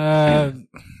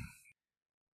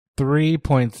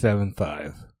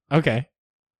 3.75. Okay.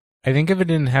 I think if it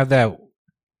didn't have that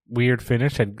weird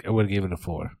finish, I would give it a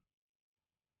 4.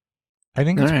 I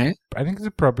think it's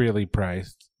appropriately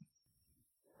priced.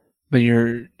 But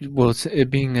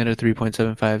it being at a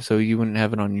 3.75, so you wouldn't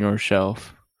have it on your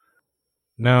shelf.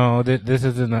 No, this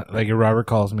isn't like Robert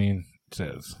calls me and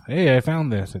says, "Hey, I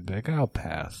found this." I'd be like, "I'll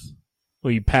pass."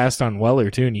 Well, you passed on Weller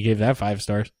too, and you gave that 5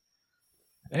 stars.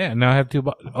 Yeah, now I have 2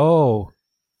 Oh,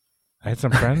 I had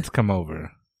some friends come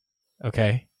over.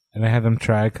 Okay. And I had them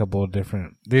try a couple of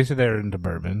different... They said they were into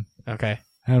bourbon. Okay.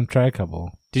 I had them try a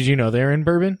couple. Did you know they were in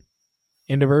bourbon?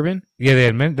 Into bourbon? Yeah, they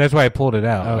admit. That's why I pulled it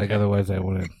out. Okay. Like, otherwise I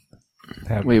wouldn't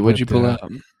have... Wait, what'd you pull out? I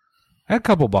had a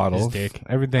couple bottles. His dick.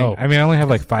 Everything. Oh. I mean, I only have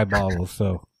like 5 bottles,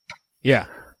 so... Yeah.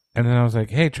 And then I was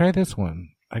like, hey, try this one.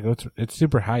 I go, it's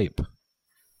super hype.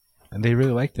 And they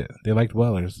really liked it. They liked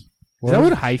Weller's. Is that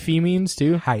what hyphy means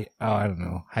too? Oh, I don't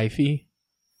know. Hyphy?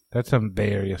 That's some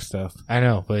Bay Area stuff. I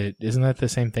know, but isn't that the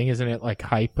same thing? Isn't it like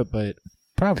hype, but...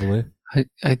 Probably.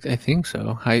 I think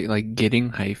so. Like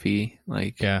getting hyphy,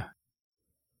 like yeah,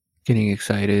 getting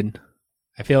excited.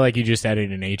 I feel like you just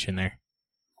added an H in there.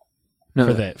 No,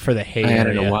 for the hay I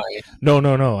added area. a Y.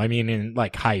 No. I mean in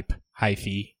like hype,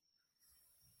 hyphy.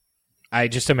 I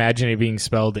just imagine it being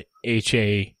spelled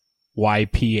HAYPHE,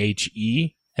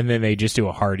 and then they just do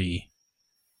a hard E.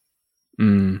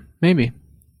 Maybe.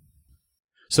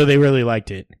 So they really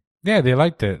liked it. Yeah, they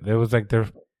liked it. It was like their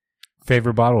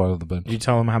favorite bottle out of the bunch. Did you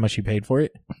tell them how much you paid for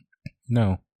it?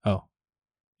 No. Oh.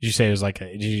 Did you say it was like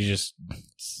did you just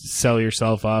sell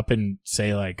yourself up and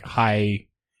say like high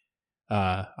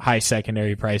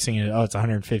secondary pricing and it's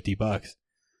 $150?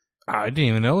 I didn't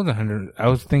even know it was 100. I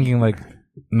was thinking like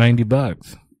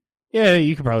 $90. Yeah,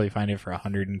 you could probably find it for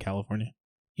 $100 in California.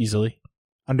 Easily.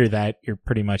 Under that, you're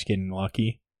pretty much getting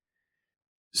lucky.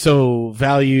 So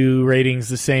value rating's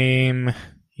the same.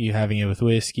 You having it with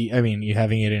whiskey? I mean, you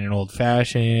having it in an old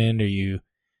fashioned? Are you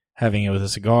having it with a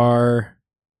cigar?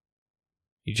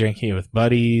 You drinking it with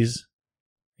buddies?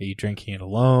 Are you drinking it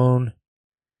alone?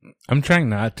 I'm trying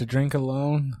not to drink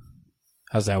alone.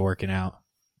 How's that working out?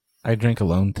 I drank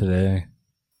alone today.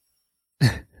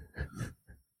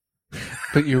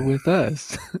 But you're with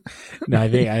us. No,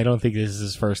 I don't think this is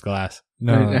his first glass.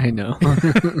 No, I know.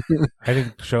 I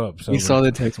didn't show up. We saw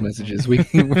the text messages.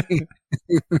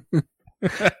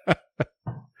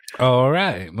 All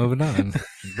right, moving on.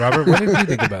 Robert, what did you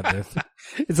think about this?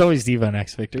 It's always Devo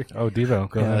next, Victor. Oh, Devo,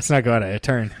 go ahead. Let's not go out of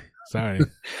turn. Sorry.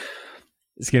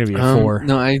 It's going to be a 4.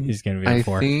 No, He's going to be a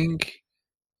 4. I think.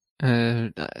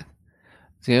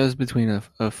 See, I was between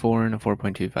a 4 and a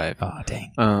 4.25. Oh,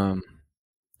 dang.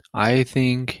 I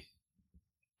think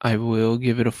I will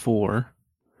give it a 4.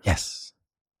 Yes.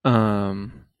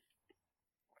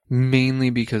 Mainly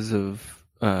because of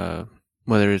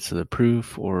whether it's the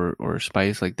proof or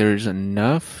spice. Like there's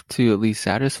enough to at least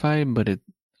satisfy, but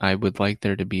I would like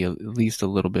there to be at least a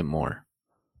little bit more.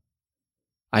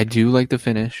 I do like the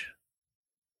finish.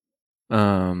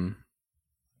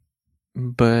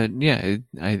 But yeah,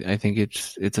 I think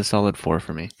it's a solid 4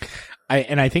 for me.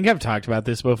 I think I've talked about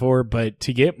this before, but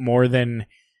to get more than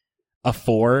a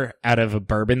 4 out of a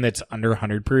bourbon that's under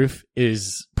 100 proof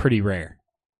is pretty rare.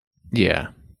 Yeah.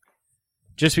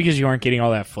 Just because you aren't getting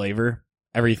all that flavor,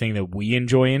 everything that we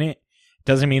enjoy in it,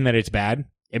 doesn't mean that it's bad.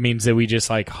 It means that we just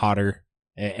like hotter.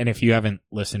 And if you haven't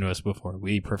listened to us before,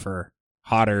 we prefer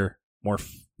hotter, more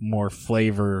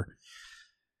flavor,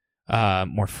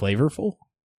 more flavorful.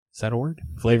 Is that a word?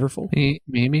 Flavorful?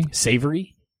 Maybe.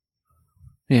 Savory?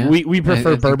 Yeah. We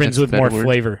prefer bourbons with more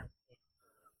flavor.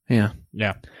 Yeah.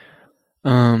 Yeah.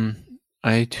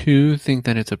 I too think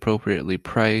that it's appropriately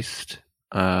priced.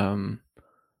 I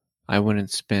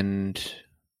wouldn't spend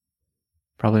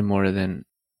probably more than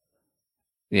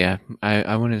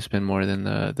I wouldn't spend more than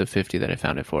the 50 that I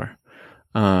found it for.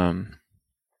 No,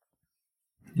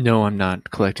 I'm not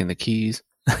collecting the keys.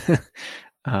 Because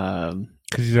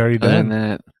he's already Other than done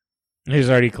that, He's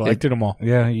already collected them all.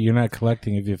 Yeah, you're not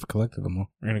collecting if you've collected them all.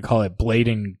 We're going to call it Blade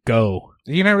and Go.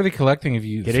 You're not really collecting if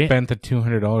you Get spent the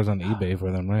 $200 on eBay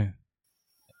for them, right?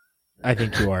 I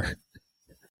think you are.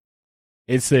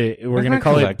 We're going to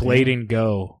call it Blade and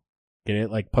Go. Get it?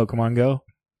 Like Pokemon Go?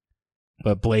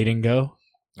 but Blade and Go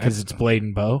because it's Blade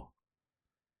and Bow.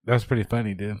 That was pretty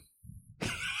funny, dude.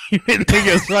 You didn't think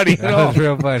it was funny at all. That was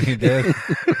real funny, dude.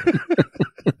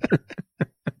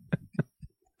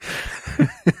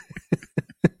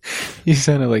 You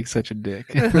sounded like such a dick.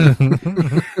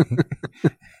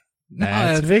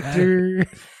 That's Victor.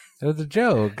 That was a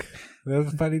joke. That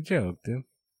was a funny joke, dude.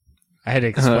 I had to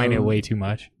explain it way too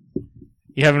much.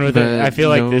 You haven't with it. I feel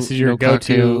like this is your go-to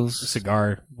cocktails.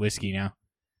 cigar whiskey now.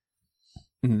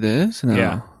 This? No.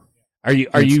 Yeah. Are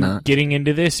you getting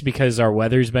into this because our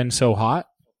weather's been so hot,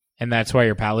 and that's why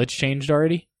your palate's changed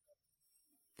already?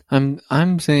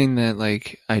 I'm saying that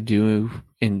like I do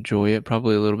enjoy it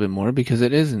probably a little bit more because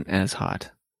it isn't as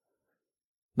hot.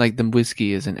 Like the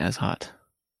whiskey isn't as hot.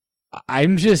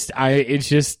 It's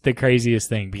just the craziest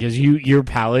thing because your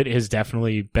palate has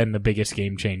definitely been the biggest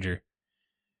game changer.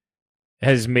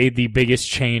 Has made the biggest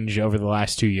change over the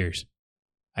last 2 years.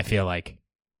 I feel like.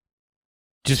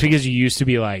 Just because you used to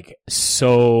be like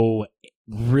so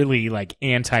really like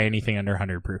anti anything under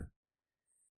 100 proof.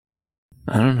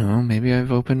 I don't know. Maybe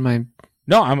I've opened my.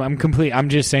 No, I'm complete. I'm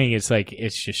just saying it's like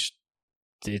it's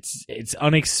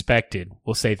unexpected.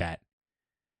 We'll say that.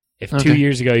 If 2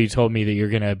 years ago you told me that you're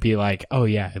gonna be like, oh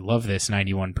yeah, I love this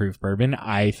 91 proof bourbon,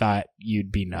 I thought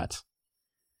you'd be nuts.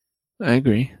 I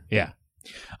agree. Yeah.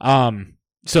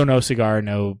 So no cigar,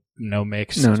 no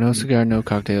mix. No cigar, no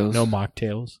cocktails, no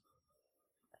mocktails.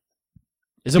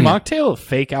 Is a mocktail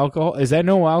fake alcohol? Is that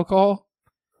no alcohol?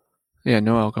 Yeah,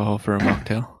 no alcohol for a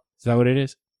mocktail. Is that what it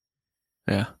is?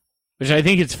 Yeah. Which I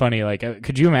think it's funny. Like,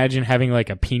 could you imagine having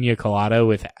like a pina colada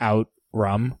without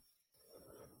rum?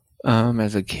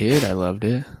 As a kid, I loved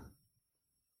it.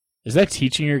 Is that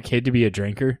teaching your kid to be a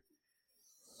drinker?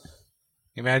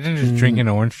 Imagine just drinking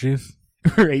orange juice.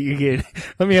 Right, you get.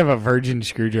 Let me have a virgin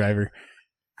screwdriver.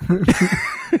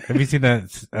 Have you seen that?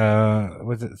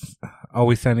 Was it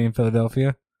Always Sunny in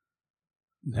Philadelphia?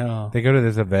 No. They go to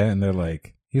this event and they're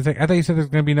like, he's like, I thought you said there's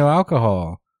going to be no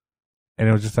alcohol. And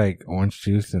it was just like orange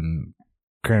juice and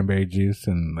cranberry juice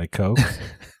and like Coke.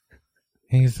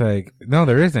 He's like, no,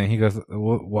 there isn't. He goes,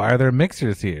 well, why are there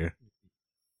mixers here?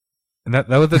 And that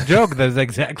was a joke. That's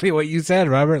exactly what you said,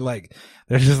 Robert. Like,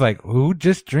 they're just like, who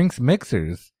just drinks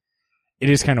mixers? It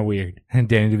is kind of weird. And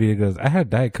Danny DeVito goes, I had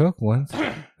Diet Coke once.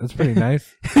 That's pretty nice.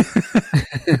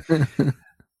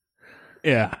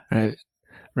 Yeah. All right.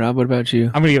 Rob, what about you?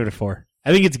 I'm going to give it a 4.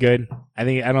 I think it's good. I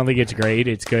don't think it's great.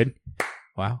 It's good.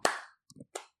 Wow.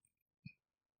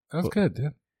 That's good,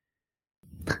 dude.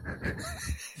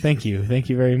 Thank you. Thank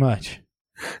you very much.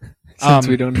 Since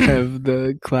we don't have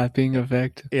the clapping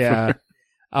effect. Yeah.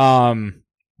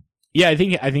 Yeah, I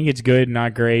think it's good,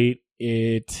 not great.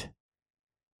 It's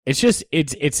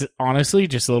honestly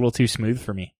just a little too smooth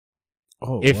for me.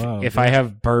 Oh, if I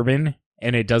have bourbon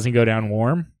and it doesn't go down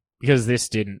warm, because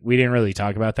we didn't really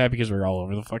talk about that because we were all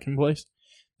over the fucking place.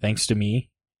 Thanks to me.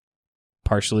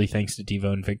 Partially thanks to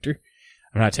Devo and Victor.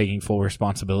 I'm not taking full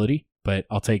responsibility, but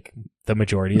I'll take the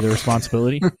majority of the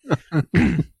responsibility.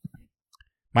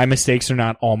 My mistakes are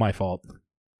not all my fault.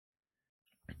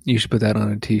 You should put that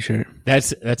on a t-shirt.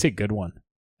 That's a good one.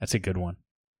 That's a good one.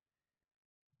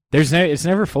 It's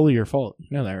never fully your fault. You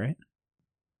know that, right?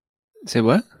 Say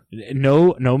what?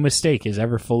 No mistake is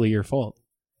ever fully your fault.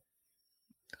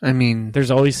 I mean,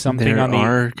 there's always something on the...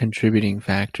 There are contributing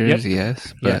factors,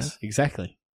 yes. But... Yes,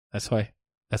 exactly. That's why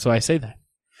I say that.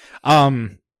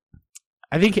 I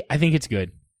think it's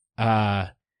good.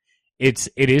 It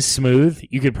is smooth.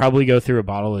 You could probably go through a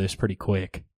bottle of this pretty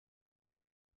quick.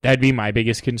 That'd be my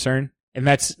biggest concern. And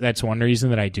that's one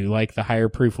reason that I do like the higher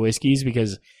proof whiskeys,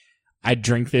 because I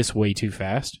drink this way too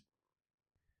fast.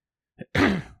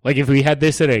 Like if we had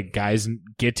this at a guy's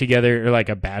get together or like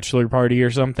a bachelor party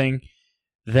or something,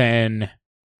 then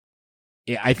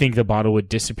I think the bottle would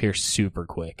disappear super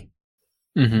quick.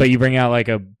 Mm-hmm. But you bring out like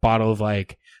a bottle of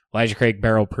like Elijah Craig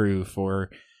barrel proof or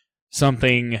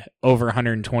something over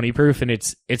 120 proof, and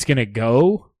it's going to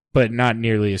go, but not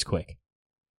nearly as quick.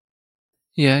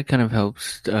 Yeah, it kind of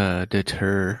helps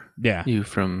deter you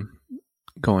from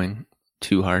going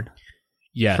too hard.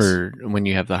 Yes. For when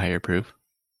you have the higher proof.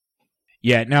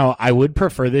 Yeah, no, I would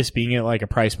prefer this being at like a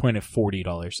price point of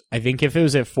 $40. I think if it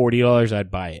was at $40,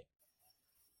 I'd buy it.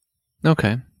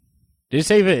 Okay. Did you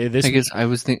say this? I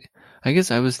guess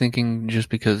I was thinking just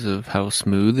because of how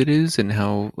smooth it is and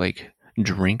how like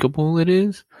drinkable it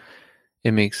is,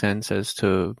 it makes sense as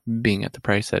to being at the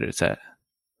price that it's at.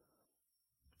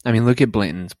 I mean, look at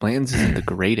Blanton's. Blanton's isn't the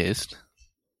greatest.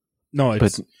 No,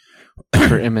 but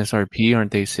for MSRP, aren't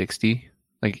they 60?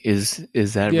 Like, is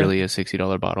that really a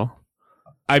 $60 bottle?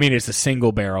 I mean, it's a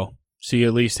single barrel. So you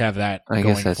at least have that I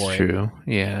going guess that's for true.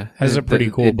 Yeah. Has a pretty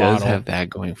cool it bottle. It does have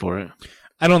that going for it.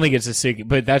 I don't think it's a sick,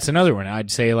 but that's another one. I'd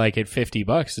say like at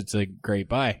 $50, it's a great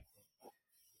buy.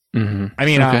 Mm-hmm. I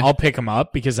mean, Okay. I'll pick them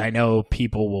up because I know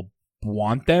people will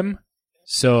want them.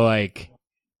 So like,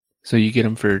 So you get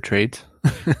them for trades?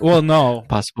 well, no.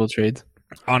 Possible trades?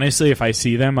 Honestly, if I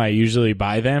see them, I usually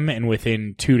buy them, and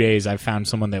within 2 days, I've found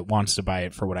someone that wants to buy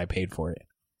it for what I paid for it.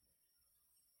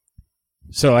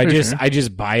 So I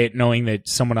just buy it knowing that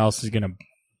someone else is going to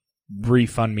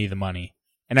refund me the money,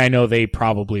 and I know they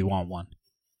probably want one.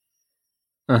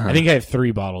 Uh-huh. I think I have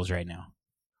 3 bottles right now.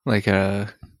 Like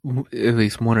at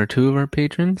least 1 or 2 of our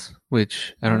patrons,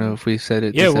 which I don't know if we said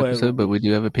it this episode, but we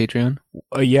do have a Patreon.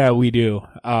 Yeah, we do.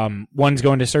 One's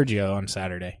going to Sergio on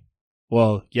Saturday.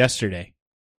 Well, yesterday.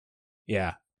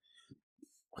 Yeah.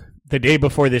 The day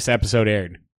before this episode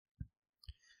aired.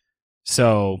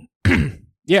 So,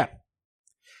 yeah.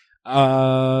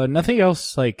 Nothing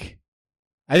else, like,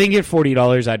 I think at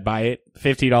 $40 I'd buy it.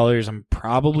 $50 I'm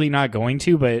probably not going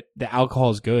to, but the alcohol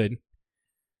is good.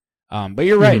 But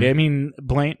you're right. I mean,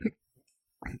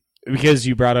 because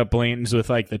you brought up Blanton's with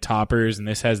like the toppers and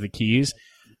this has the keys,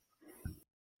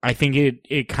 I think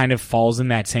it kind of falls in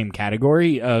that same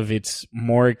category of it's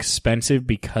more expensive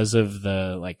because of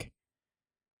the like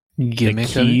Gimmick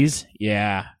the keys.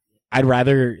 Yeah. I'd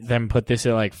rather them put this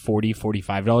at like $40,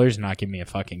 $45 and not give me a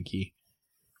fucking key.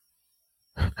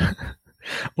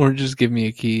 Or just give me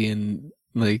a key and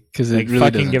like, because like it really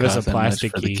fucking doesn't give us cost a that much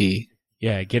plastic for the key.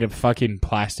 Yeah, get a fucking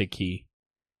plastic key.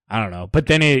 I don't know. But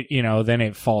then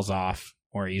it falls off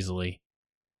more easily.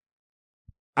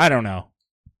 I don't know.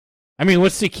 I mean,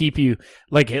 what's to keep you,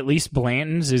 like, at least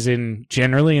Blanton's is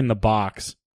generally in the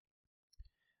box.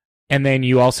 And then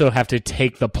you also have to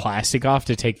take the plastic off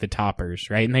to take the toppers,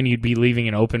 right? And then you'd be leaving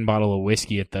an open bottle of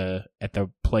whiskey at the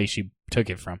place you took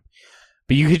it from.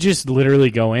 But you could just literally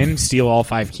go in, steal all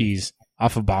 5 keys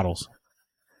off of bottles.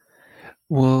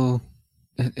 Well,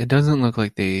 it doesn't look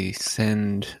like they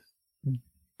send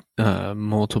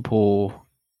multiple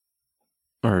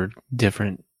or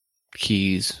different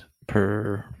keys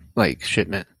per like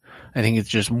shipment. I think it's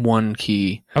just 1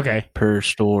 key per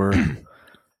store.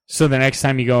 So the next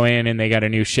time you go in and they got a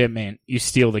new shipment, you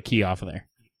steal the key off of there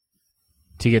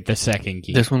to get the second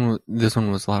key. This one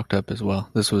was locked up as well.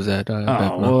 This was at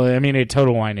well, I mean, at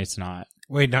Total Wine, it's not.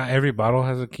 Wait, not every bottle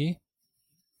has a key?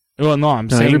 Well, no, I'm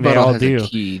saying they all do. A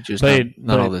key, just but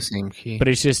not all the same key. But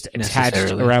it's just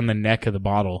attached around the neck of the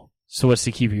bottle. So what's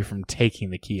to keep you from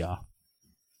taking the key off?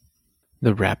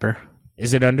 The wrapper.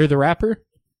 Is it under the wrapper?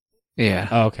 Yeah.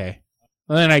 Oh, okay.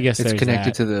 Well, then I guess it's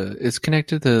connected that. It's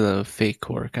connected to the fake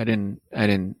cork. I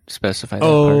didn't specify that.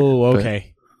 Oh, part,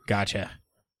 okay. Gotcha.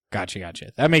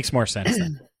 That makes more sense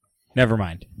then. Never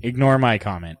mind. Ignore my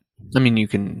comment. I mean, you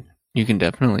can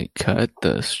definitely cut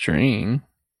the string.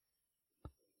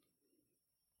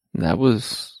 That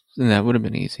would have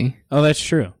been easy. Oh, that's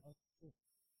true.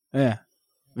 Yeah.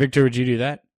 Victor, would you do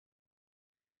that?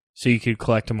 So you could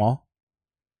collect them all?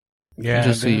 Yeah.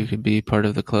 Just so you could be part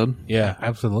of the club? Yeah.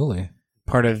 Absolutely.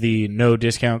 Part of the no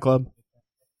discount club?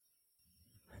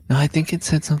 No, I think it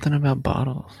said something about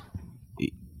bottles.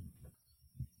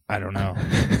 I don't know.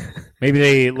 Maybe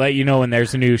they let you know when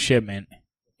there's a new shipment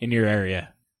in your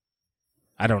area.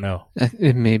 I don't know.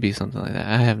 It may be something like that.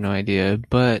 I have no idea,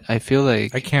 but I feel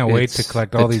like I can't wait to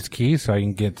collect all these keys so I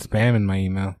can get spam in my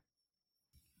email.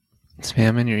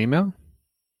 Spam in your email?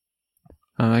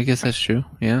 I guess that's true.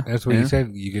 Yeah, that's what you said.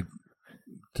 You get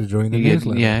to join the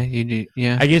newsletter. You do.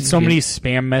 Yeah, I get so many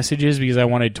spam messages because I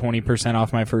wanted 20%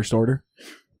 off my first order.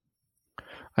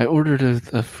 I ordered a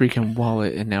freaking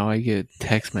wallet, and now I get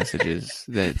text messages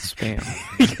that spam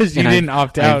because you didn't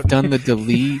opt out. I've done the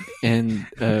delete and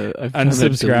I've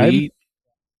unsubscribe.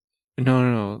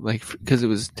 No, like because it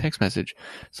was text message,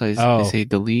 so I say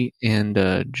delete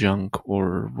and junk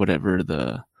or whatever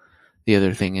the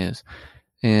other thing is,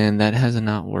 and that has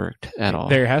not worked at all.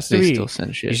 There has to be. They still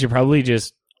send shit. You should probably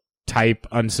just type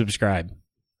unsubscribe.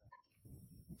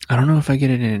 I don't know if I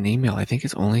get it in an email. I think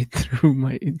it's only through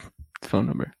my phone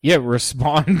number. Yeah,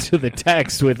 respond to the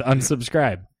text with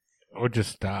unsubscribe. Or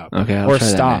just stop. Okay, or try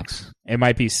stop. That next. It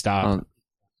might be stop.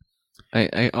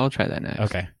 I'll try that next.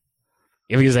 Okay.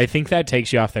 Yeah, because I think that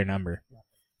takes you off their number.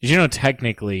 Did you know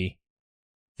technically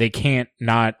they can't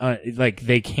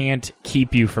they can't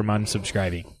keep you from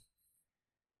unsubscribing?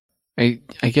 I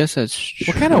guess that's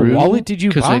true. What kind of wallet did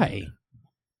you buy?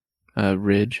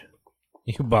 Ridge.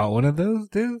 You bought one of those,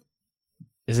 dude?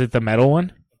 Is it the metal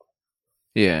one?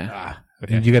 Yeah.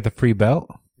 Okay. Did you get the free belt?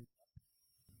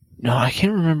 No, I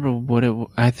can't remember what it.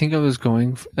 I think I was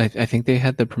going. I think they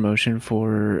had the promotion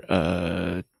for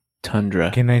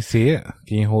Tundra. Can I see it?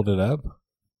 Can you hold it up?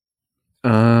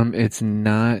 It's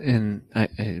not in.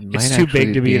 It's too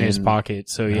big to be in his pocket,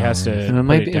 so he has to. It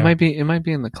might be. It might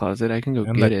be in the closet. I can go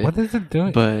get it. What is it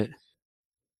doing? But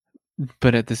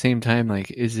at the same time, like,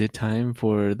 is it time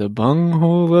for the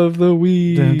bunghole of the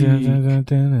week?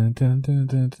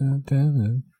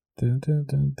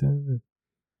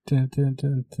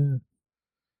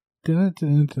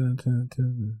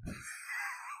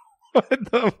 What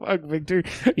the fuck, Victor?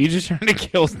 Are you just trying to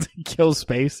kill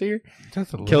space here?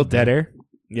 Kill dead air?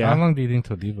 Yeah. How long do you think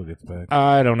till Devo gets back?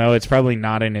 I don't know. It's probably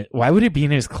not in it. Why would it be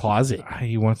in his closet?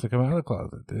 He wants to come out of the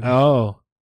closet, dude. Oh.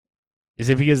 Is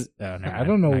it because... Oh, no, I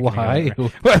don't know why he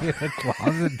would be in the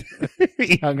closet.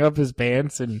 He hung up his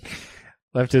pants and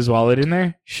left his wallet in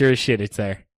there? Sure as shit, it's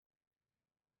there.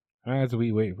 As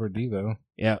we wait for Devo.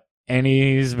 Yeah. And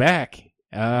he's back.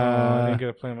 I didn't get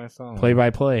to play my song. Play by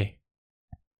play.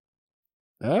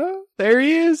 Oh, there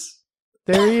he is.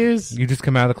 There he is. You just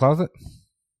come out of the closet?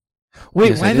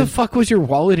 Wait, yes, why the fuck was your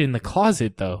wallet in the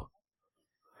closet, though?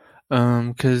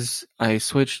 Because I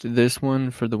switched this one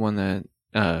for the one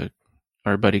that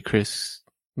our buddy Chris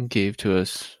gave to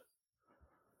us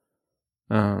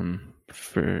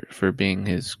for being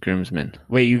his groomsman.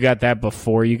 Wait, you got that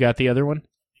before you got the other one?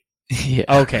 Yeah.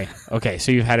 Okay,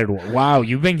 so you've had it. Wow,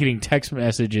 you've been getting text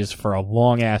messages for a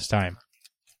long-ass time.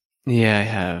 Yeah, I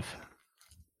have.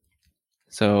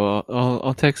 So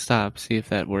I'll text stop, see if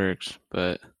that works.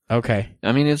 But okay,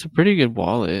 I mean, it's a pretty good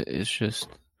wallet. It's just,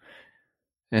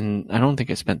 and I don't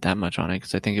think I spent that much on it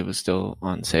because I think it was still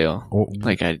on sale.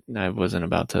 Like I wasn't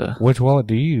about to. Which wallet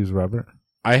do you use, Robert?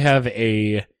 I have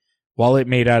a wallet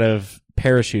made out of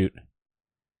parachute.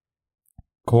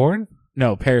 Corn?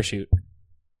 No, parachute.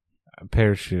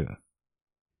 Parachute.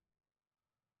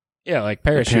 Yeah, like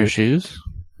parachute. Parachutes?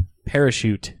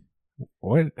 Parachute.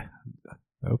 What?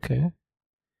 Okay.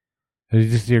 Is it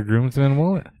just your groomsman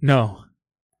wallet? No.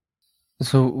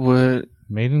 So what?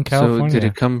 Made in California. So did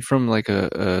it come from like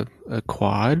a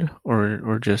quad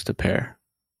or just a pair?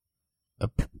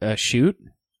 A chute?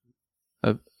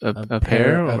 A pair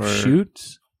pair of or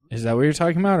chutes? Is that what you're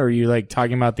talking about? Or are you like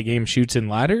talking about the game Chutes and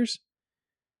Ladders?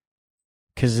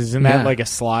 Because isn't that like a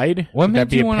slide? What Would made that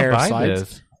be you a want pair to of buy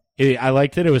slides? this? I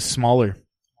liked that it was smaller.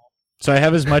 So I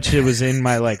have as much as it was in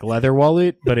my like leather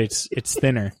wallet, but it's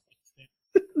thinner.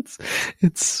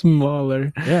 it's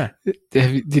smaller. Yeah.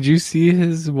 Did you see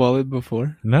his wallet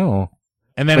before? No.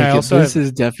 And then like, I also this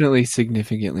is definitely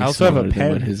significantly I also have a smaller than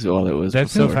pen. what his wallet was.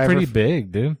 That's before. pretty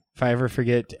big, dude. If I ever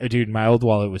forget, dude, my old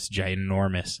wallet was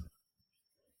ginormous.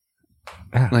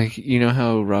 Like, you know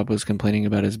how Rob was complaining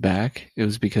about his back? It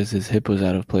was because his hip was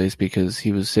out of place because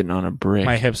he was sitting on a brick.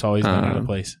 My hip's always been out of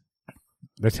place.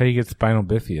 That's how you get spinal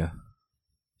bifida.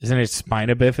 Isn't it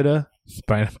spina bifida?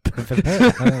 Spinal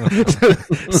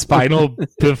bifida. Spinal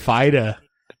bifida.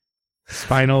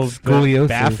 Spinal Scoliosis.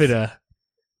 bifida.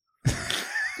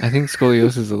 I think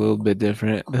scoliosis is a little bit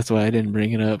different. That's why I didn't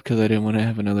bring it up, because I didn't want to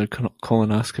have another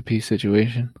colonoscopy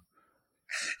situation.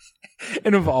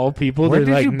 And of all people, where did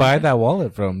like, you buy that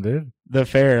wallet from, dude? The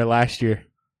fair last year.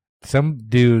 Some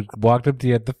dude walked up to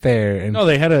you at the fair, and No,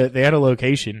 they had a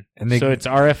location, and so it's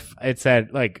RF. It's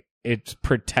at like it's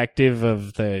protective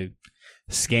of the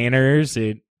scanners.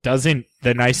 It doesn't.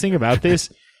 The nice thing about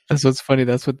this. That's what's funny.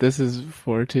 That's what this is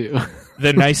for too.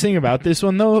 The nice thing about this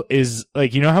one though is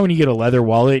like, you know how when you get a leather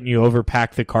wallet and you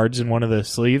overpack the cards in one of the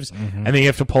sleeves, and then you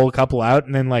have to pull a couple out,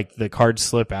 and then like the cards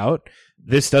slip out.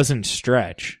 This doesn't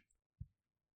stretch.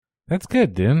 That's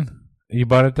good, dude. You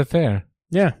bought it at the fair.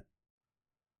 Yeah.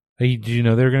 Hey, did you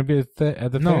know they were going to be at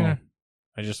the No. fair?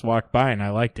 I just walked by and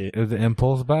I liked it. It was an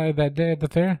impulse buy that day at the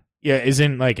fair? Yeah,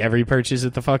 isn't like every purchase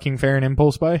at the fucking fair an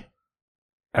impulse buy?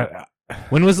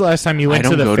 When was the last time you went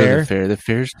to the fair? I don't go to the fair. The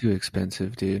fair's too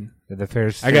expensive, dude. The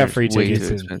fair's I got free way tickets.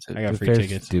 too expensive. I got the free fair's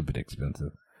tickets. Stupid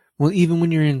expensive. Well, even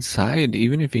when you're inside,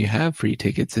 even if you have free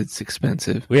tickets, it's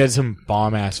expensive. We had some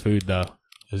bomb ass food though.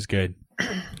 It was good.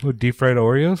 What, deep fried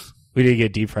Oreos? We did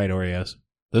get deep fried Oreos.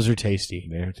 Those were tasty.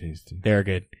 They're tasty. They're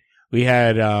good. We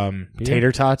had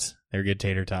tater tots. They're good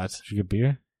tater tots. Did you get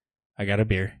beer? I got a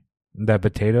beer. That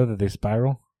potato that they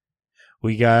spiral?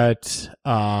 We got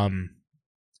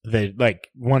the like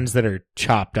ones that are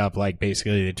chopped up, like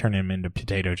basically they turn them into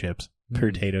potato chips.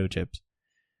 Potato chips.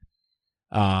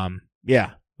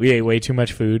 Yeah. We ate way too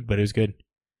much food, but it was good.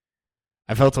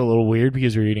 I felt a little weird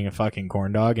because we were eating a fucking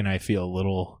corn dog, and I feel a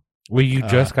little. Well, you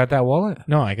just got that wallet?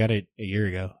 No, I got it a year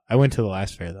ago. I went to the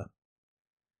last fair though.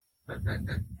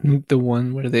 The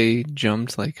one where they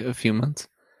jumped like a few months.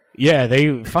 Yeah,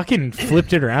 they fucking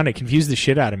flipped it around. It confused the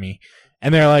shit out of me.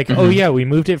 And they're like, oh yeah, we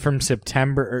moved it from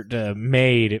September to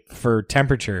May for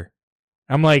temperature.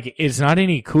 I'm like, it's not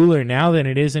any cooler now than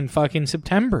it is in fucking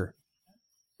September.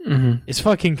 Mm-hmm. It's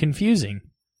fucking confusing.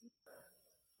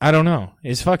 I don't know.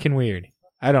 It's fucking weird.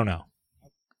 I don't know.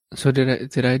 So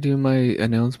did I do my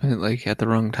announcement like at the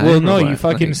wrong time? Well, no, you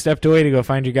fucking stepped away to go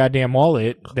find your goddamn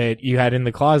wallet that you had in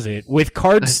the closet with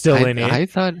cards still in it. I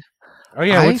thought. Oh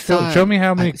yeah, show me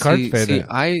how many cards fit in.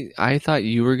 I thought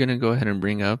you were gonna go ahead and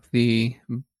bring up the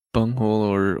bunghole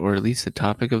or at least the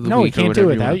topic of the week. No, we can't do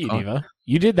it without you, Diva.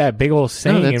 You did that big old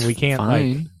saying, and we can't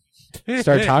like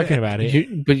start talking about it.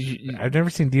 I've never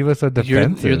seen Diva so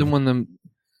defensive. You're the one that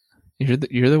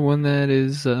you're the one that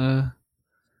is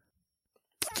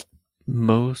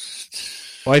most.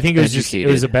 Well, I think it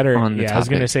was a better. Yeah, I was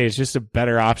gonna say it's just a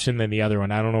better option than the other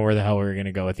one. I don't know where the hell we were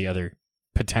gonna go with the other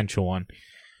potential one.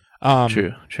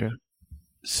 True.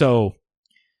 So,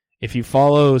 if you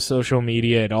follow social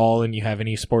media at all and you have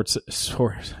any sorts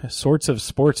of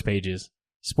sports pages,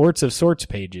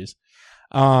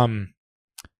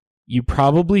 you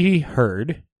probably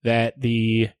heard that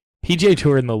the PGA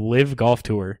Tour and the Live Golf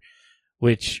Tour,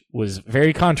 which was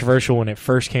very controversial when it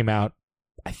first came out,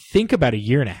 I think about a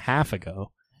year and a half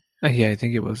ago. Yeah, I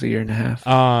think it was a year and a half.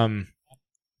 Are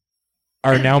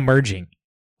now merging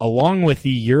along with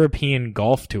the European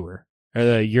Golf Tour or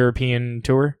the European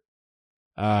Tour.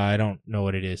 I don't know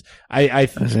what it is. I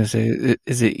was gonna say,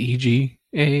 is it EGA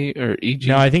or EG?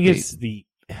 No, I think it's the.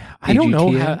 I don't know.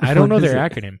 I don't know their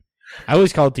acronym. I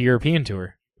always call it the European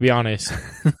Tour. To be honest.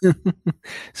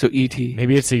 So ET.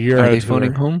 Maybe it's a Euro. Are they tour.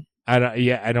 phoning home? I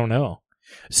don't know.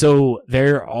 So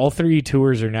all three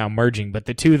tours are now merging, but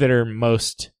the two that are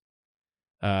most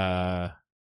close,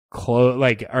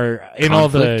 like are in Conflict?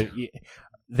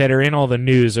 all the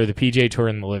news are the PGA Tour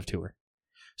and the Live Tour.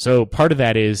 So part of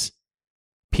that is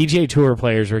PGA Tour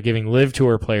players are giving Live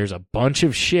Tour players a bunch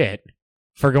of shit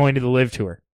for going to the Live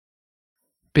Tour.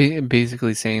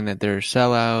 Basically saying that they're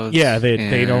sellouts. Yeah,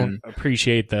 they don't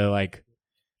appreciate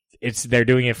they're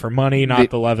doing it for money, not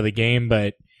the love of the game,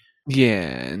 but yeah,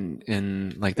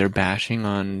 and like they're bashing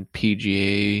on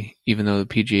PGA, even though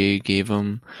the PGA gave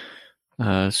them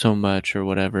so much or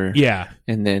whatever. Yeah,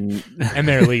 and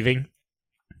they're leaving.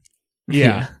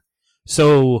 Yeah.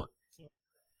 So,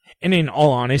 and in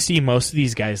all honesty, most of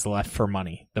these guys left for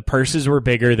money. The purses were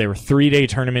bigger. They were 3-day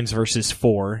tournaments versus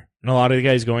 4, and a lot of the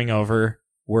guys going over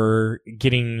were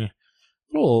getting a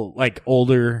little like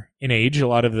older in age. A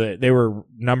lot of they were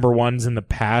number ones in the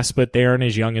past, but they aren't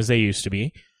as young as they used to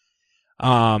be.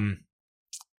 And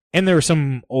there were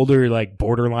some older, like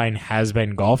borderline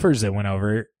has-been golfers that went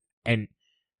over. And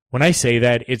when I say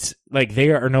that, it's like they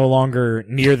are no longer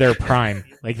near their prime.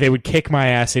 Like they would kick my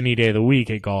ass any day of the week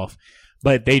at golf,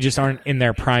 but they just aren't in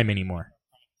their prime anymore.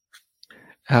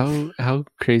 How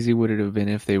crazy would it have been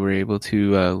if they were able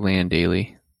to land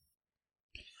Daly?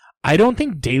 I don't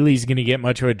think Daly's going to get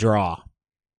much of a draw,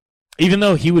 even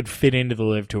though he would fit into the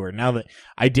Live Tour. Now that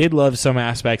I did love some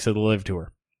aspects of the Live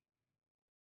Tour.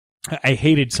 I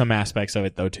hated some aspects of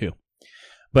it though too.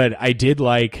 But I did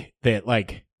like that,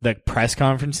 like the press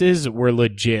conferences were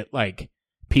legit. Like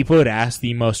people would ask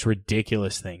the most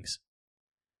ridiculous things.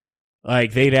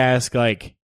 Like they'd ask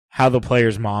like how the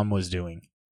player's mom was doing,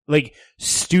 like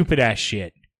stupid ass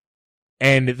shit,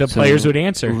 and the players would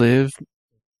answer.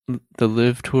 The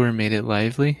Live Tour made it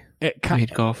lively.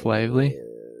 Made golf lively.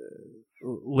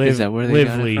 Is that where they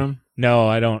got it from? No,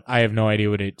 I don't. I have no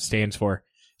idea what it stands for.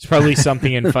 It's probably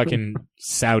something in fucking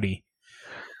Saudi.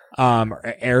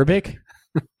 Arabic,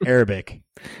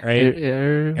 right?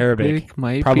 Arabic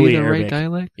might probably be the Arabic. Right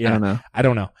dialect. Yeah, I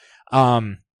don't know.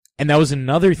 And that was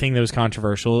another thing that was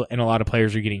controversial, and a lot of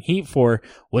players are getting heat for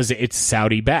was it's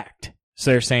Saudi backed.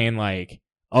 So they're saying like,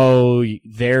 oh,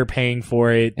 they're paying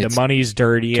for it. The money's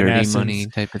dirty in essence. Money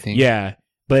type of thing. Yeah,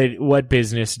 but what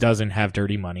business doesn't have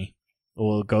dirty money?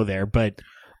 We'll go there, but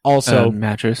also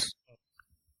mattress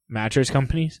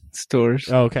companies, stores.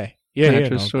 Oh, okay, yeah,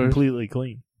 stores. Completely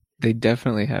clean. They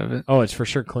definitely have it. Oh, it's for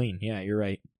sure clean. Yeah, you're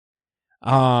right.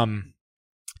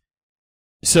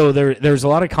 So there's a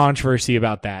lot of controversy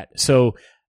about that. So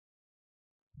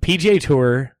PGA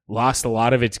Tour lost a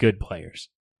lot of its good players,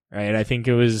 right? I think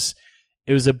it was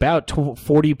about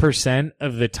 40%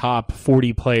 of the top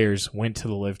 40 players went to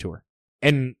the Live Tour.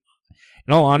 And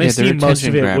in all honesty, most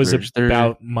of it was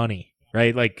about money,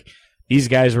 right? Like these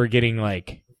guys were getting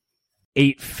like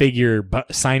 8-figure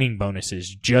signing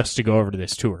bonuses just to go over to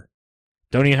this tour.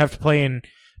 Don't even have to play and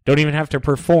don't even have to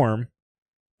perform,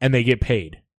 and they get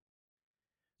paid.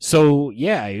 So,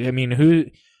 yeah, I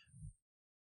mean,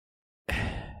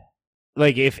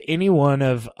 if any one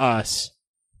of us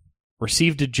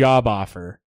received a job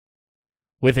offer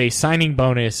with a signing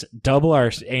bonus, double our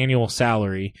annual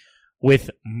salary, with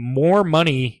more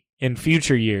money in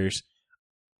future years,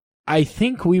 I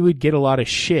think we would get a lot of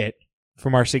shit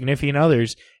from our significant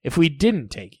others if we didn't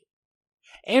take it.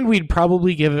 And we'd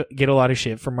probably get a lot of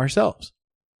shit from ourselves.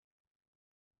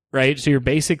 Right? So you're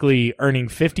basically earning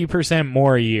 50%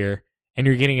 more a year, and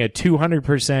you're getting a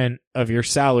 200% of your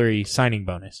salary signing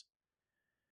bonus.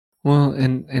 Well,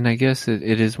 and I guess it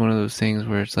is one of those things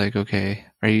where it's like, okay,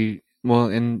 and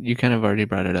you kind of already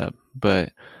brought it up,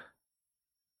 but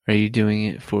are you doing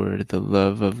it for the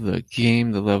love of the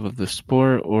game, the love of the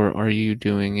sport, or are you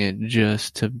doing it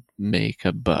just to make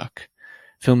a buck?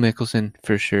 Phil Mickelson,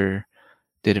 for sure,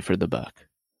 did it for the buck.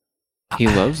 He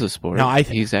loves the sport. No,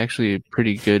 he's actually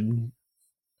pretty good.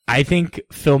 I think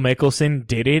Phil Mickelson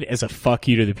did it as a fuck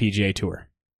you to the PGA Tour.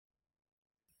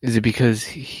 Is it because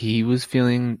he was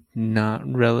feeling not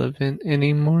relevant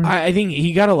anymore? I think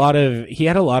he had a lot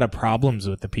of problems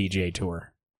with the PGA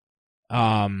Tour.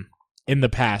 In the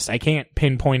past, I can't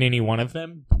pinpoint any one of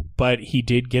them, but he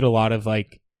did get a lot of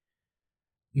like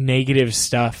negative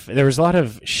stuff. There was a lot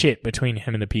of shit between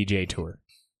him and the PGA Tour.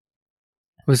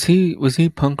 Was he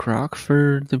punk rock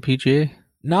for the PGA?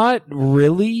 Not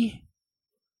really.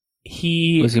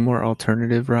 Was he more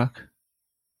alternative rock?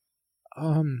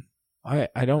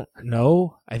 I don't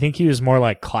know. I think he was more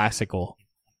like classical.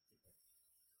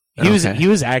 He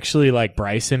was actually like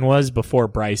Bryson was before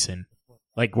Bryson.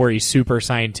 Like where he's super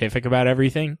scientific about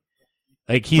everything.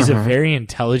 Like he's a very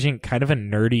intelligent, kind of a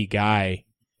nerdy guy.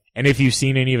 And if you've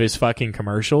seen any of his fucking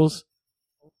commercials,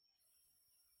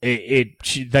 he's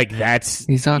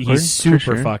awkward. He's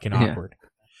super fucking awkward.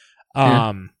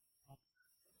 Yeah.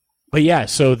 But yeah,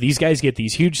 so these guys get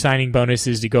these huge signing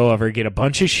bonuses to go over, get a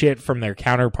bunch of shit from their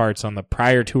counterparts on the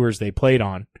prior tours they played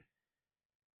on.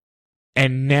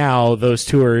 And now those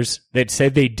tours that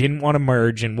said they didn't want to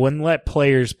merge and wouldn't let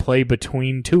players play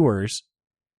between tours,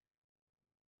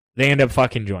 they end up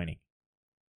fucking joining.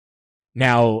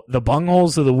 Now, the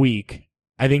bungholes of the week,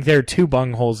 I think there are two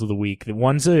bungholes of the week.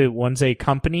 One's a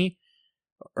company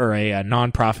or a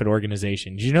non-profit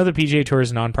organization. Did you know the PGA Tour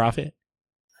is a non-profit?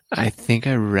 I think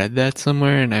I read that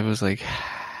somewhere, and I was like,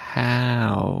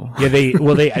 how? Yeah,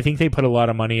 I think they put a lot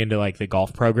of money into like the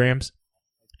golf programs,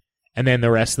 and then the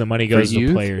rest of the money goes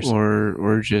to players,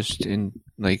 or just in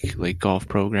like golf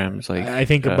programs. Like I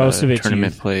think most of it's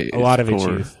tournament youth. play. A lot of it's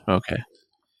youth. Okay.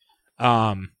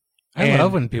 I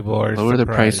love when people are lower the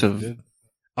price of.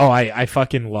 Oh, I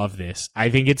fucking love this. I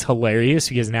think it's hilarious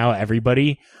because now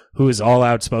everybody who is all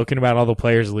outspoken about all the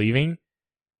players leaving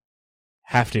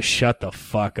have to shut the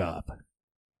fuck up.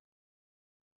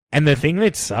 And the thing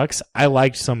that sucks, I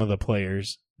liked some of the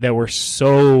players that were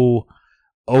so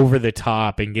over the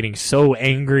top and getting so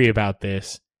angry about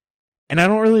this, and I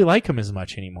don't really like them as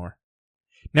much anymore.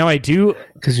 Now I do,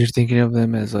 because you're thinking of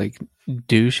them as like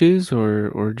douches,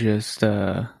 or just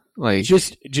like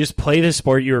just play the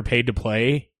sport you were paid to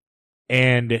play,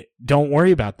 and don't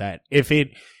worry about that. If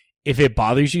it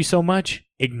bothers you so much,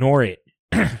 ignore it.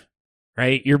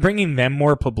 Right? You're bringing them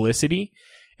more publicity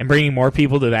and bringing more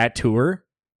people to that tour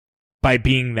by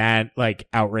being that like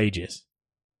outrageous.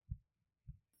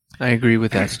 I agree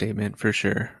with that statement for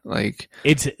sure. Like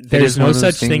there's no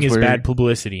such thing as bad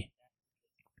publicity.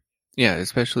 Yeah,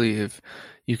 especially if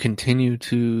you continue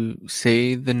to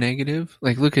say the negative.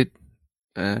 Like look at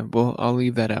well, I'll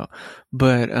leave that out.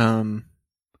 But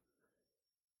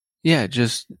yeah,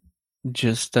 just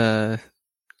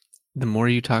the more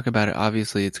you talk about it,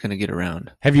 obviously it's going to get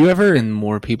around. Have you ever... And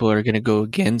more people are going to go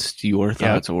against your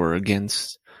thoughts or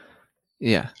against...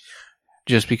 Yeah.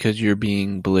 Just because you're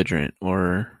being belligerent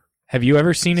or... Have you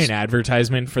ever seen an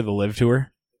advertisement for the Live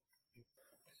Tour?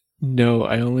 No,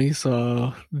 I only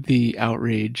saw the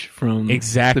outrage from the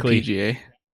PGA.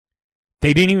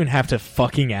 They didn't even have to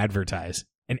fucking advertise.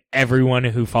 And everyone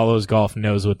who follows golf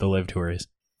knows what the Live Tour is.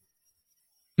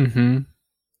 Mm-hmm.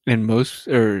 And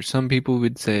some people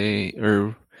would say,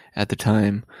 or at the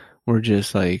time, were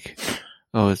just like,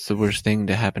 oh, it's the worst thing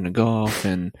to happen to golf.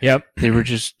 And they were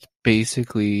just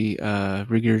basically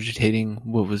regurgitating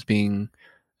what was being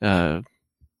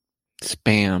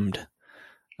spammed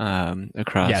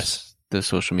across the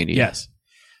social media. Yes.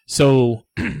 So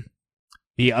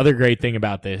the other great thing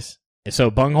about this,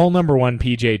 so bunghole number one,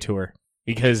 PGA Tour,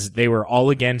 because they were all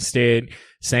against it,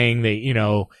 saying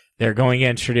that, they're going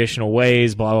against traditional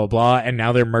ways, blah, blah, blah, and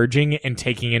now they're merging and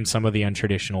taking in some of the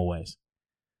untraditional ways.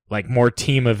 Like more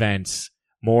team events,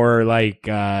 more like...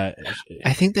 I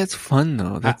think that's fun,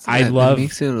 though. That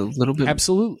makes it a little bit...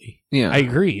 Absolutely. Yeah. I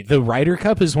agree. The Ryder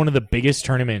Cup is one of the biggest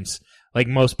tournaments, like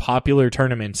most popular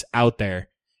tournaments out there,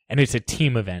 and it's a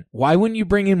team event. Why wouldn't you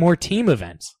bring in more team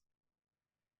events?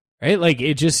 Right? Like,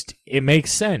 it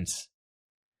makes sense.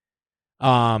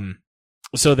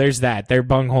 So there's that. Their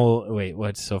bunghole. Wait,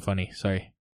 what's so funny?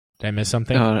 Sorry, did I miss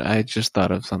something? I just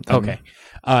thought of something. Okay.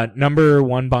 Number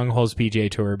one bunghole's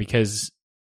PGA Tour, because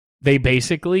they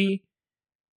basically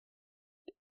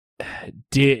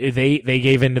they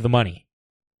gave into the money.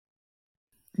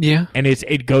 Yeah, and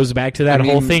it goes back to that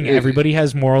whole thing. Everybody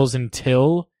has morals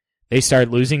until they start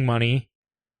losing money,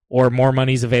 or more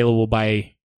money's available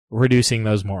by reducing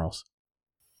those morals.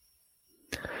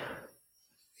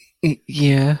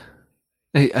 Yeah,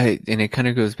 and it kind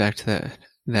of goes back to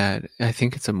that I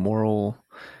think it's a moral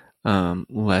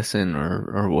lesson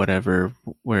or whatever,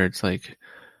 where it's like,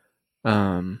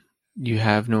 you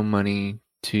have no money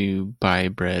to buy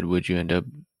bread. Would you end up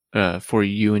for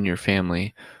you and your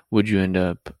family? Would you end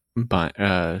up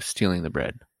stealing the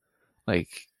bread? Like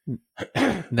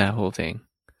that whole thing.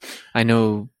 I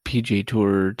know PGA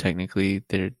Tour technically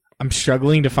I'm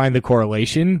struggling to find the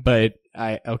correlation, but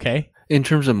okay. In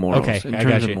terms of morals, okay, in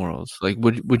terms of morals, like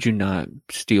would you not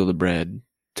steal the bread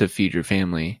to feed your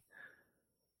family,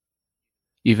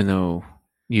 even though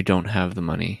you don't have the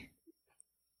money?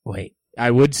 Wait,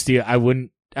 I would steal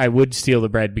the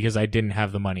bread because I didn't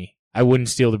have the money. I wouldn't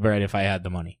steal the bread if I had the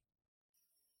money.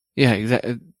 Yeah,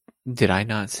 exactly. Did I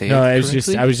not say no, it? I was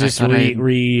just I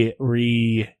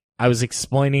was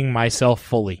explaining myself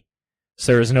fully.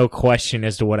 So there was no question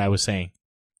as to what I was saying.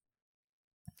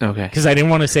 Okay. Because I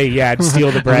didn't want to say, yeah, I'd steal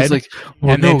the bread. Like,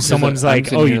 well, and no, then someone's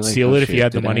like, oh, you'd steal it if you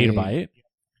had the did money to buy it?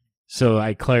 So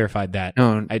I clarified that.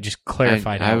 No, I just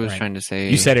clarified it. I was trying to say...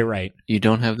 You said it right. You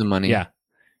don't have the money. Yeah.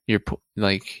 You're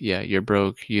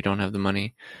broke. You don't have the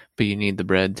money, but you need the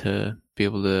bread to be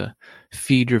able to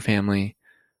feed your family.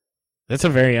 That's a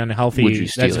very unhealthy... Would you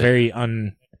steal That's it? very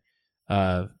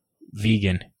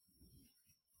vegan.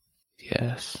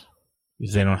 Yes.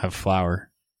 Because they don't have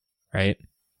flour, right?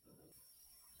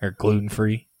 Or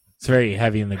gluten-free. It's very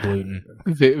heavy in the gluten.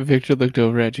 Victor looked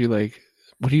over at you like,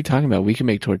 what are you talking about? We can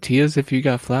make tortillas if you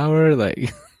got flour?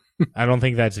 Like, I don't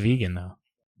think that's vegan, though.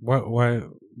 What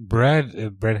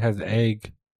bread? Bread has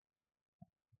egg.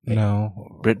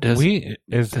 No. bread does it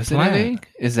have egg?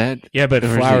 Is that... Yeah, but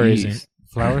flour isn't.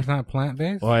 Flour's not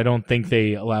plant-based? Well, I don't think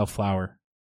they allow flour.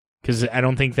 Because I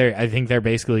think they're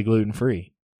basically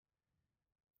gluten-free.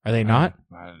 Are they not?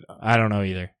 I don't know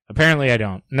either. Apparently I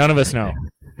don't. None of us know.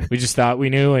 We just thought we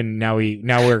knew, and now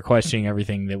we're questioning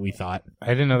everything that we thought. I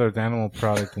didn't know there was animal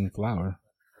product in flour.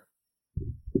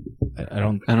 I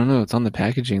don't know. It's on the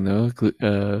packaging though.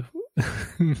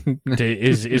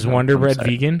 Is Wonder Bread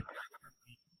vegan?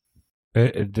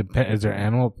 It depends. Is there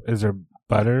animal? Is there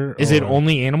butter? Is it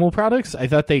only animal products? I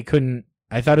thought they couldn't.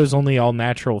 I thought it was only all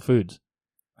natural foods.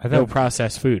 No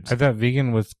processed foods. I thought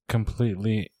vegan was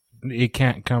completely. It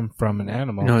can't come from an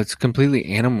animal. No, it's completely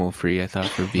animal free. I thought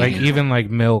for vegan, like even like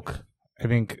milk. I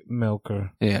think milk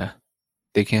or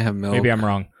they can't have milk. Maybe I'm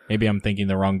wrong. Maybe I'm thinking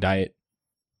the wrong diet.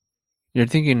 You're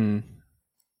thinking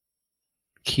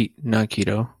not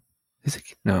keto. Is it?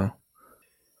 No.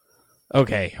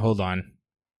 Okay, hold on.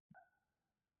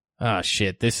 Oh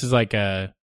shit! This is like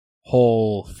a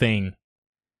whole thing.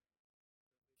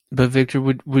 But Victor,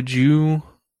 would you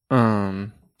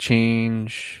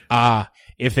change?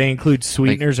 If they include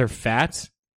sweeteners or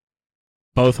fats,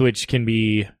 both which can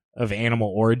be of animal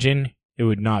origin, it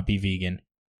would not be vegan.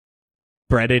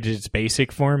 Bread at its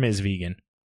basic form is vegan.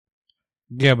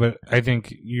 Yeah, but I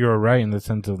think you're right in the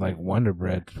sense of like Wonder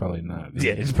Bread's probably not.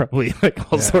 Yeah, it's probably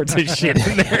like all sorts of shit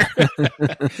in there.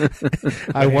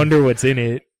 I wonder what's in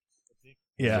it.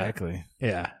 Yeah. Exactly.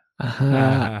 Yeah.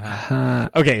 Uh-huh.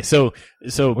 Okay, so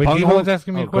wait, Bunghole was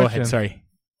asking me a question. Go ahead, sorry.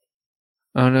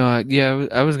 Oh no,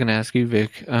 I was gonna ask you,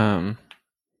 Vic.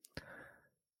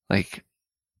 Like,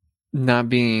 not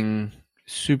being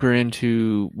super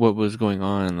into what was going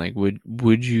on, like,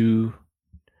 would you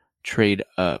trade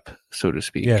up, so to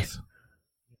speak? Yes,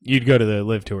 you'd go to the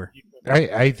live tour.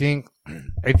 I think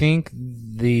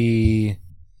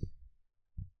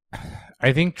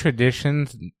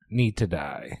traditions need to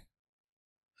die.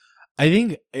 I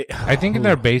think in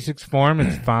their basics form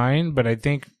it's fine, but I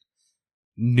think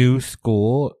new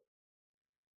school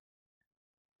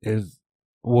is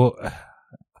you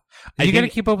got to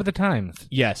keep up with the times.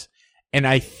 Yes, and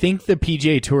I think the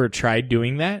PGA Tour tried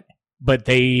doing that, but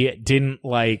they didn't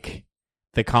like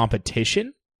the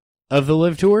competition of the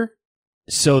Live Tour,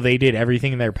 so they did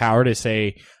everything in their power to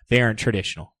say they aren't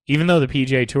traditional. Even though the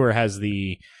PGA Tour has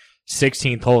the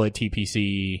 16th hole at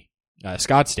TPC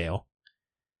Scottsdale,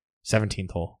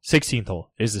 17th hole, 16th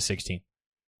hole is the 16th,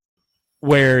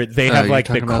 where they have like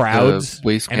the crowds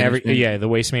the and the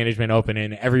Waste Management Open,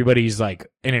 and everybody's like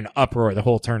in an uproar the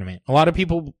whole tournament. A lot of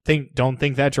people don't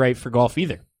think that's right for golf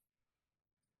either.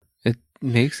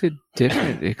 makes it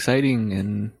different, exciting,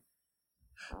 and.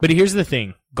 But here's the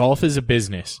thing: golf is a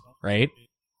business, right?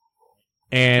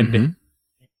 And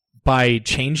by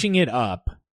changing it up,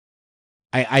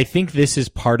 I think this is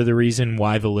part of the reason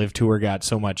why the Live Tour got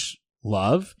so much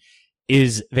love.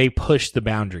 Is they pushed the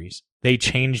boundaries. They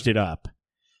changed it up.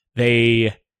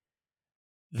 They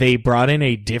brought in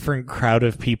a different crowd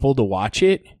of people to watch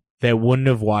it that wouldn't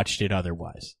have watched it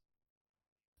otherwise.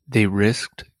 They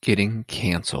risked getting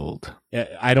canceled.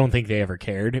 I don't think they ever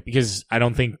cared, because I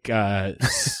don't think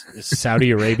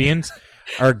Saudi Arabians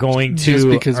are going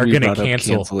to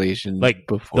cancel. Cancellation like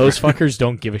before. Those fuckers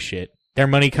don't give a shit. Their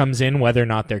money comes in whether or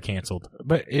not they're canceled.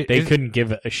 But they couldn't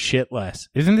give a shit less.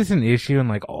 Isn't this an issue in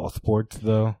like all sports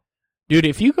though? Dude,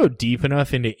 if you go deep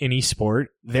enough into any sport,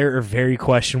 there are very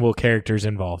questionable characters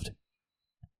involved.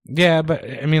 Yeah, but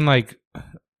I mean, like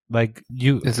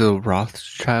you. Is the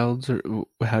Rothschilds, or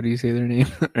how do you say their name?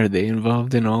 Are they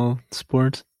involved in all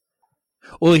sports?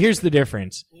 Well, here's the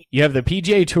difference. You have the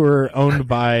PGA Tour owned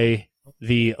by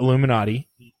the Illuminati,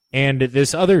 and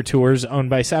this other tour is owned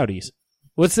by Saudis.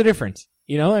 What's the difference?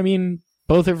 You know, I mean,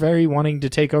 both are very wanting to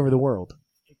take over the world.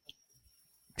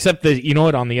 Except that, you know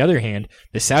what, on the other hand,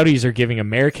 the Saudis are giving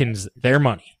Americans their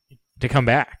money to come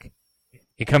back.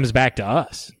 It comes back to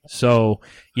us. So,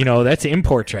 you know, that's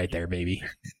imports right there, baby.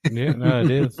 Yeah, no,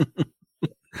 it is.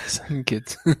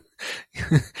 Gets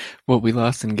what we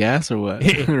lost in gas or what?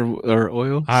 or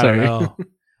oil? I don't know.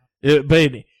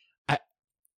 But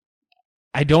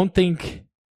I don't think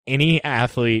any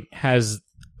athlete has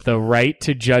the right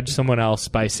to judge someone else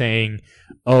by saying,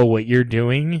 oh, what you're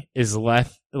doing is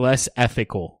less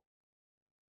ethical.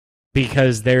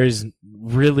 Because there's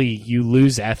really, you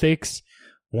lose ethics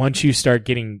once you start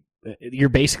getting, you're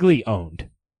basically owned.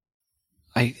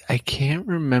 I can't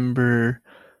remember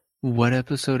what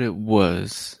episode it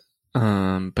was,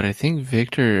 but I think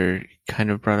Victor kind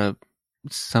of brought up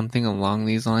something along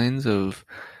these lines of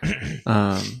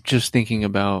just thinking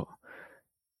about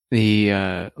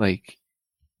the, like,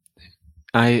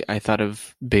 I thought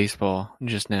of baseball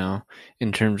just now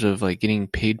in terms of like getting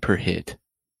paid per hit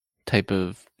type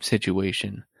of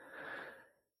situation.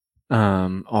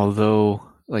 Although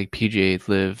like PGA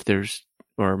Live,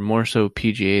 or more so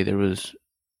PGA,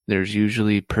 there's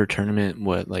usually per tournament,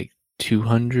 what, like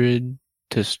 200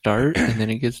 to start, and then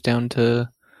it gets down to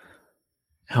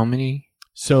how many?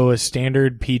 So a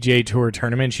standard PGA Tour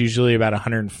tournament's usually about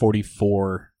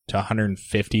 144 to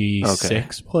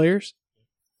 156 players.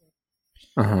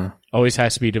 Always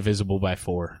has to be divisible by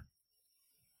 4.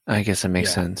 I guess that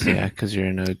makes sense, yeah, because you're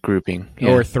in a grouping.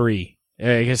 Yeah. Or 3.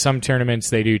 Because some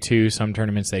tournaments they do 2, some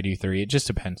tournaments they do 3. It just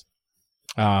depends.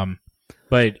 But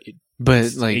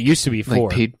like, it used to be 4. Like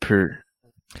paid per.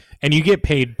 And you get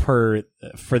paid for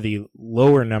the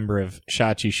lower number of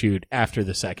shots you shoot after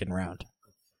the second round.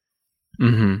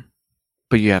 Mm-hmm.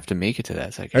 But you have to make it to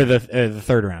that second. Or the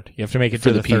third round. You have to make it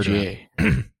to the third PGA.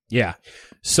 round. Yeah.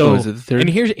 So, is it the third? And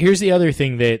here's the other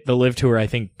thing that the Live Tour I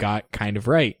think got kind of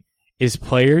right is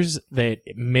players that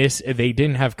they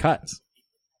didn't have cuts.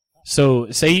 So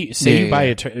say you buy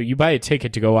a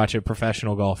ticket to go watch a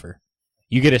professional golfer.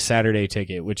 You get a Saturday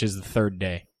ticket, which is the third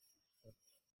day.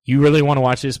 You really want to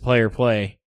watch this player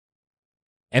play,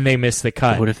 and they miss the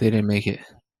cut. What if they didn't make it?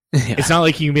 Yeah. It's not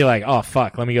like you can be like, oh,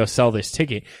 fuck, let me go sell this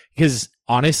ticket. Because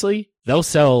honestly,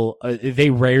 they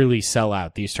rarely sell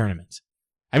out these tournaments.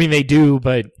 I mean, they do,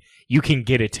 but you can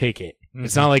get a ticket. Mm-hmm.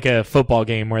 It's not like a football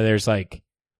game where there's like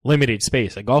limited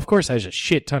space. A golf course has a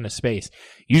shit ton of space.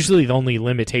 Usually the only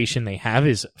limitation they have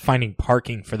is finding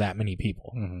parking for that many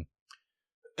people.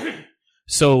 Mm-hmm.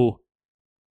 So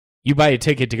you buy a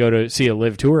ticket to go to see a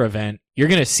Live Tour event, you're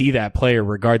going to see that player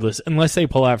regardless, unless they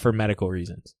pull out for medical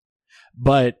reasons.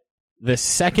 But the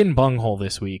second bunghole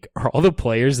this week are all the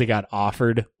players that got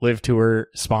offered Live Tour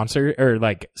sponsor or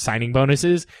like signing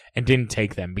bonuses and didn't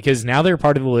take them because now they're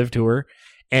part of the Live Tour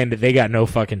and they got no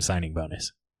fucking signing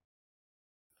bonus.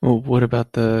 Well, what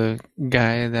about the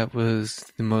guy that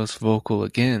was the most vocal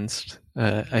against?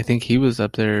 I think he was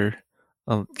up there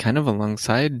kind of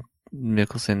alongside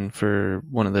Mickelson for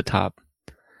one of the top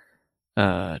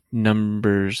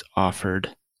numbers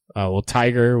offered. Well,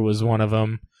 Tiger was one of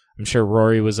them. I'm sure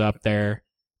Rory was up there.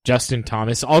 Justin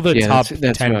Thomas, all the top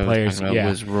 10 players. Yeah,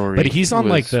 was Rory, but he's on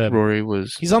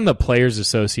he's on the Players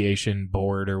Association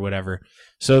board or whatever.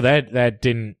 So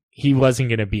he wasn't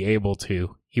going to be able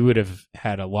to. He would have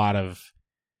had a lot of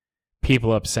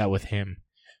people upset with him.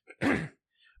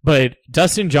 But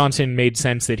Dustin Johnson made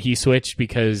sense that he switched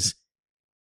because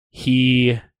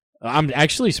I'm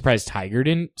actually surprised Tiger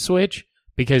didn't switch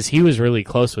because he was really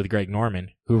close with Greg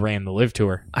Norman, who ran the Live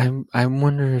Tour. I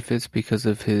wonder if it's because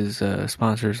of his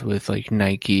sponsors with like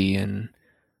Nike and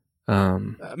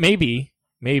maybe,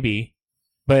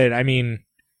 but I mean,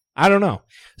 I don't know.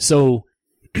 So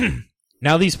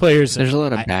now these players, there's a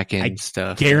lot of back end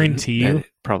stuff. Guarantee you,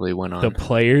 probably went on the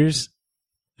players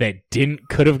that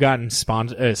could have gotten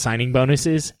signing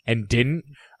bonuses and didn't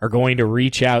are going to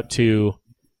reach out to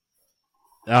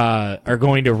the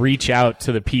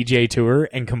PGA Tour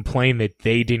and complain that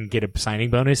they didn't get a signing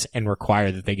bonus and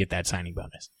require that they get that signing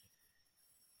bonus.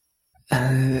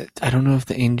 I don't know if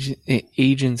the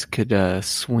agents could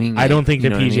swing. I don't think the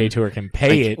PGA Tour can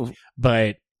pay it,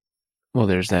 but well,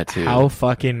 there's that too. How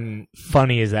fucking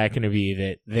funny is that going to be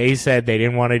that they said they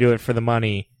didn't want to do it for the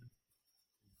money,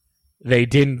 they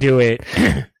didn't do it,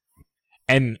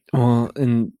 and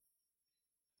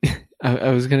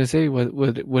I was gonna say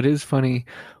what is funny.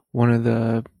 One of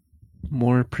the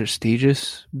more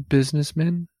prestigious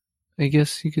businessmen, I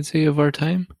guess you could say, of our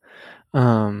time,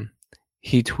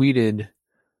 he tweeted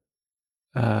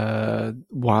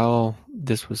while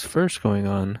this was first going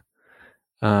on,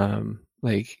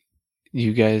 like,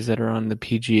 you guys that are on the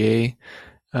PGA,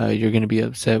 you're going to be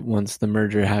upset once the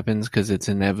merger happens because it's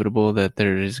inevitable that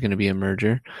there is going to be a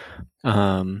merger.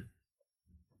 I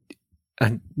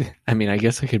mean, I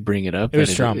guess I could bring it up. It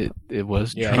was Trump. It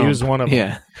was yeah, Trump. He was one of them.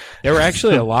 Yeah. There were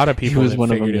actually a lot of people that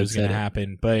figured it was going to it.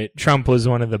 happen, but Trump was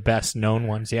one of the best known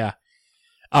ones, yeah.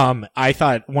 I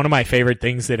thought one of my favorite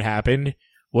things that happened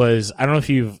was, I don't know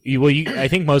if I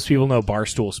think most people know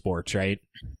Barstool Sports, right?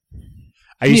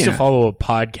 I used to follow a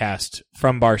podcast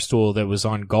from Barstool that was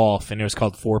on golf, and it was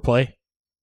called Foreplay.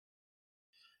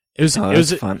 It was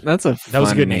fun. That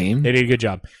was a good name. They did a good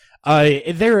job.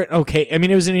 They're okay. I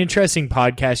mean, it was an interesting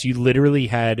podcast. You literally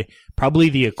had probably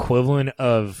the equivalent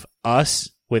of us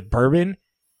with bourbon.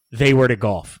 They were to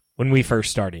golf when we first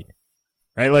started,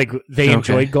 right? Like, they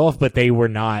enjoyed golf, but they were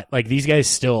not, like, these guys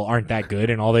still aren't that good,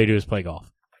 and all they do is play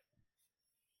golf.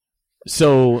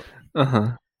 So,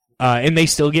 and they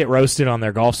still get roasted on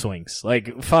their golf swings.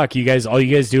 Like, fuck, you guys, all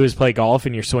you guys do is play golf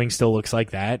and your swing still looks like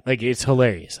that. Like, it's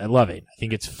hilarious. I love it. I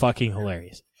think it's fucking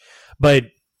hilarious. But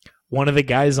one of the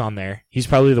guys on there, he's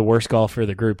probably the worst golfer of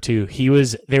the group too.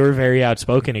 They were very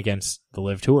outspoken against the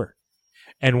Live Tour.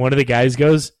 And one of the guys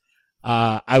goes,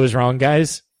 I was wrong,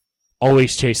 guys.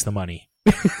 Always chase the money.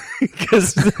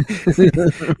 Because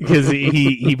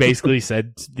he basically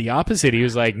said the opposite. He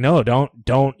was like, no,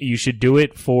 don't. You should do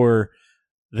it for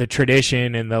the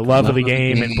tradition and the love of the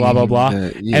game and blah blah blah.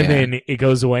 And then it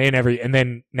goes away and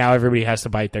then now everybody has to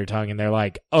bite their tongue and they're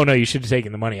like, oh no, you should have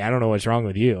taken the money. I don't know what's wrong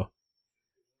with you.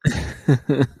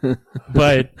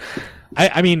 But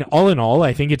I mean, all in all,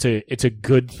 I think it's a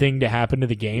good thing to happen to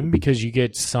the game because you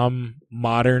get some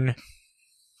modern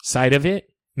side of it.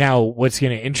 Now, what's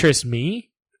going to interest me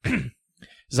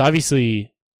is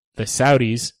obviously the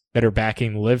Saudis that are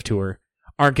backing the Live Tour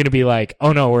aren't going to be like,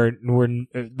 oh no, we're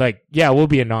like, yeah, we'll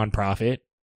be a nonprofit.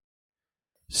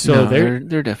 So they're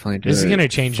definitely this is going to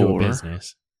change your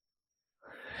business.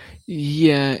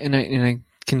 Yeah, and I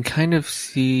can kind of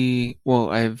see. Well,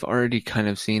 I've already kind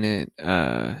of seen it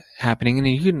happening, and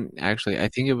you can actually. I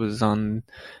think it was on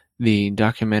the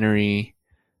documentary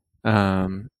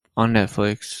on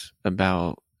Netflix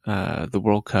about the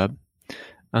World Cup.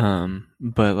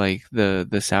 But like the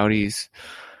Saudis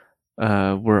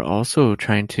were also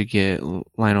trying to get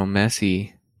Lionel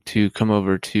Messi to come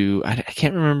over to. I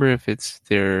can't remember if it's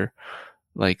their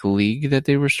like league that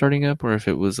they were starting up or if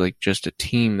it was like just a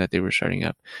team that they were starting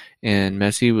up, and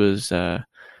Messi was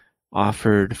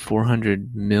offered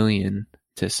 $400 million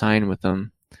to sign with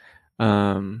them,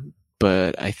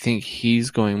 but I think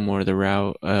he's going more the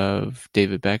route of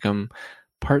David Beckham,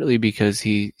 partly because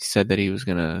he said that he was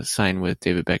going to sign with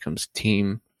David Beckham's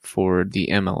team for the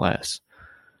MLS.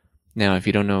 Now, if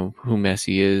you don't know who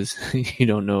Messi is, you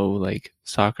don't know like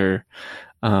soccer.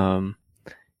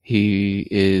 He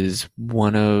is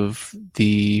one of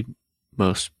the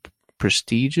most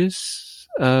prestigious,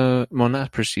 well,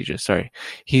 not prestigious, sorry.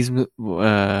 He's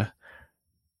one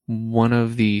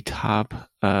of the top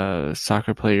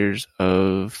soccer players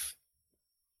of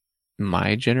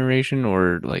my generation,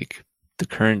 or like the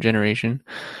current generation.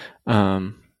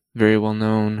 Very well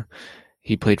known.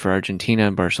 He played for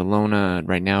Argentina, Barcelona.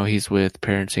 Right now he's with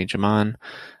Paris Saint-Germain.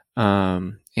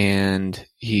 And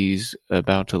he's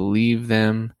about to leave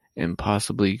them and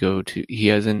possibly go to, he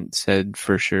hasn't said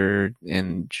for sure,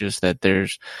 and just that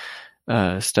there's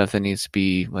stuff that needs to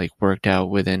be like worked out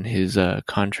within his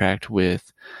contract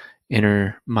with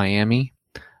Inter Miami,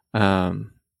 but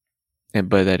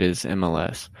that is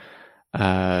MLS.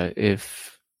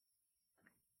 If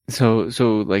So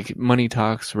like money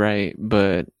talks, right?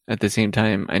 But at the same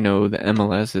time, I know the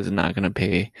MLS is not going to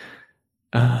pay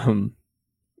um,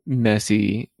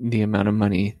 Messi the amount of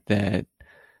money that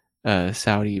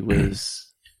Saudi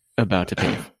was about to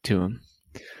pay to him.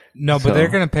 No, but they're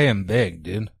going to pay him big,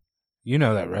 dude. You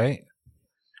know that, right?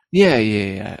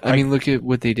 Yeah. I mean, look at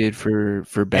what they did for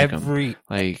Beckham.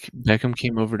 Like Beckham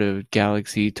came over to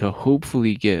Galaxy to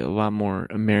hopefully get a lot more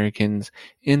Americans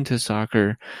into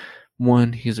soccer.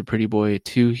 One, he's a pretty boy.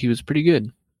 Two, he was pretty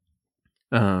good.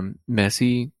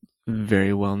 Messi,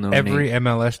 very well known. Every name.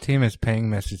 MLS team is paying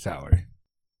Messi's salary.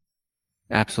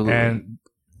 Absolutely.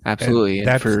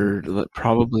 And for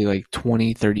probably like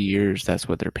 20, 30 years, that's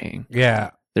what they're paying. Yeah.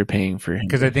 They're paying for him.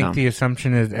 Because I think the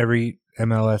assumption is every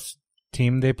MLS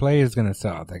team they play is going to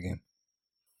sell out that game.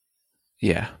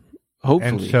 Yeah.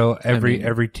 Hopefully. And so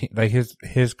every team, like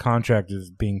his contract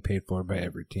is being paid for by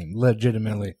every team,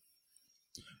 legitimately.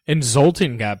 And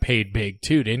Zoltan got paid big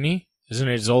too, didn't he? Isn't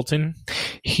it Zoltan?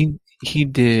 He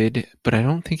did, but I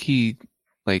don't think he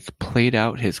like played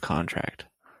out his contract.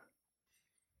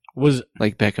 Was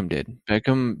like Beckham did.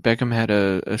 Beckham had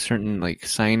a certain like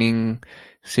signing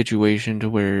situation to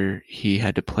where he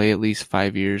had to play at least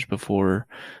 5 years before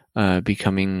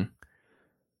becoming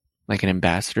like an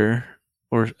ambassador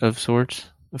or of sorts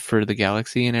for the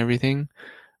Galaxy and everything.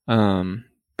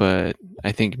 But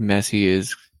I think Messi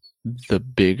is the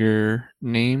bigger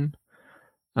name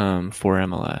for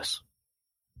MLS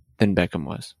than Beckham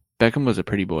was. Beckham was a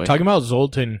pretty boy. Talking about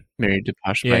Zoltan. Married to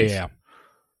Posh Spice. Yeah.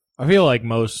 I feel like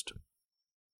most...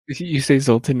 You say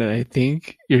Zoltan, and I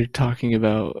think you're talking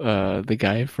about the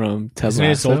guy from Ted Isn't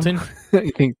Lasso. It Zoltan?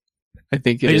 I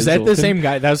think it is. Is that Zoltan. the same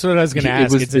guy? That's what I was going to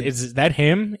ask. Is that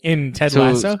him in Ted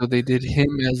Lasso? So they did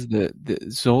him as the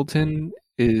Zoltan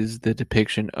is the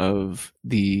depiction of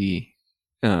the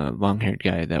long-haired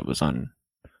guy that was on.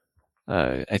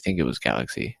 I think it was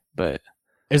Galaxy, but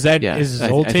is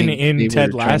Zoltan in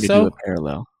Ted Lasso? To do a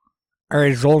parallel, or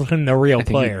is Zoltan the real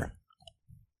player?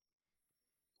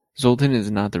 Zoltan is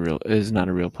not a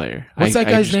real player. What's that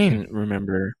guy's name? Can't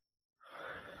remember.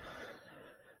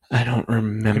 I don't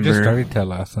remember. I just started Ted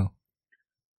Lasso.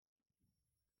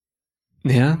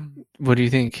 Yeah? What do you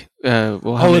think? How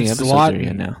many episodes are you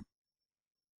in now?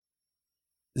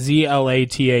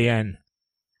 Zlatan.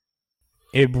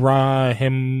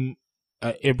 Ibrahimovic?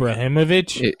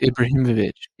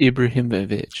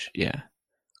 Ibrahimovic, yeah.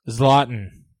 Zlatan.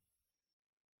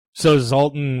 So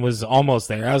Zoltan was almost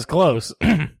there. I was close.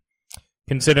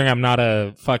 Considering I'm not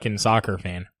a fucking soccer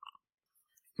fan.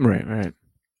 Right.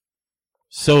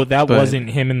 So that wasn't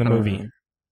him in the movie?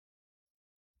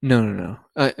 No.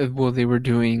 Well, they were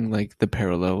doing like the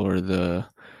parallel or the...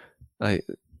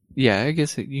 yeah, I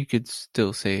guess you could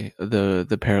still say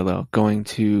the parallel. Going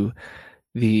to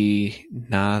the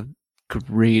not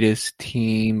greatest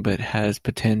team, but has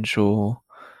potential.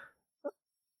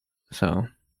 So...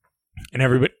 And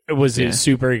everybody was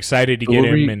super excited to get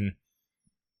him, and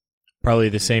probably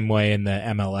the same way in the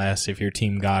MLS. If your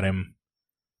team got him,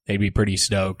 they'd be pretty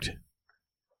stoked.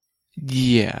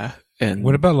 Yeah. And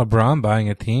what about LeBron buying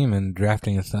a team and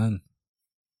drafting a son?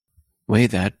 Wait,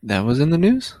 that was in the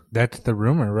news? That's the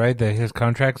rumor, right? That his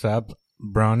contract's up.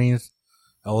 Bronny's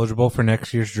eligible for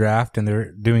next year's draft, and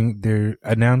they're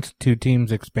announced 2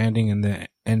 teams expanding in the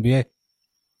NBA.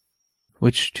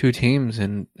 Which 2 teams,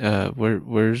 and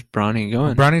where's Bronny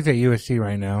going? Bronny's at USC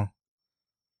right now.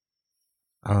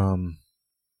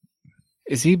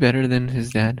 Is he better than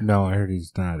his dad? No, I heard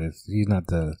he's not. He's not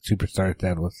the superstar his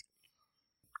dad was.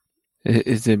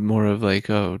 Is it more of like,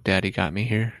 oh, daddy got me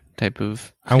here type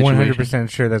of situation? I'm 100%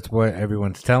 sure that's what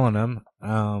everyone's telling him.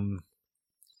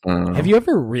 Have you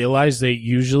ever realized that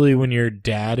usually when your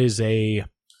dad is a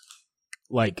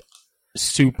like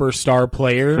superstar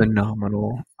player,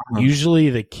 phenomenal, usually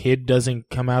the kid doesn't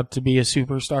come out to be a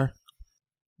superstar?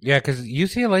 Yeah, because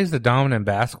UCLA is the dominant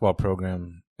basketball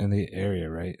program in the area,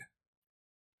 right?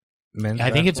 I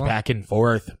think it's back and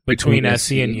forth between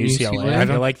SC and UCLA. I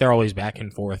feel like they're always back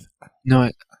and forth.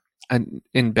 No,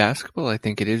 in basketball, I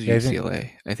think it is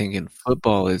UCLA. I think in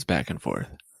football is back and forth.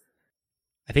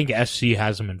 I think SC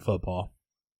has them in football.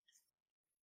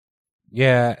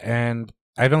 Yeah, and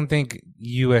I don't think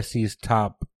USC's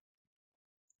top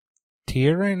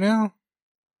tier right now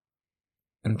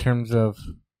in terms of...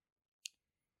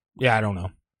 Yeah, I don't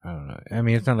know. I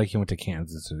mean, it's not like he went to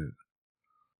Kansas or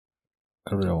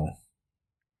a real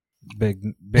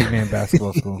big man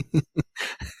basketball school.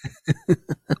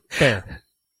 Fair.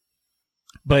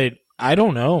 But I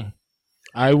don't know.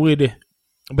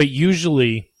 But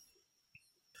usually,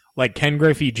 like Ken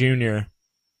Griffey Jr.,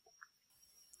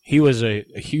 he was a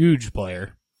huge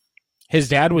player. his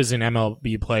dad was an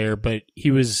MLB player, but he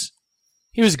was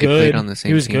They good. played on the same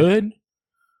He was team. good,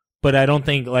 but I don't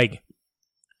think like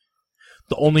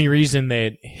the only reason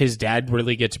that his dad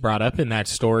really gets brought up in that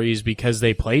story is because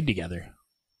they played together.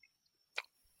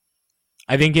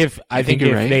 I think if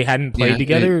right. they hadn't played Yeah,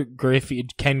 together,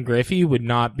 Ken Griffey would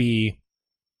not be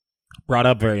brought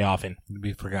up very often. It'd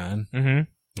be forgotten.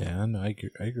 Mm-hmm. Yeah, no, I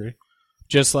agree.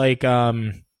 Just like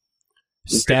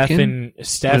Steph Ken?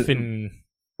 and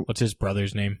what's his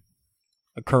brother's name?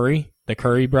 Curry, the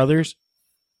Curry brothers.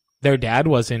 Their dad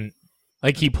wasn't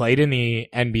like he played in the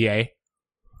NBA.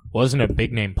 Wasn't a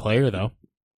big name player though.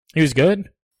 He was good.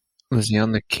 Was he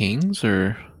on the Kings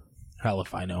or? Hell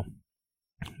if I know.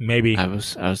 Maybe. I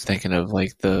was thinking of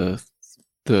like the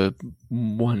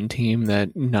one team that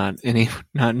not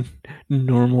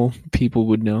normal people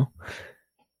would know.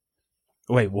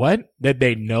 Wait, what? That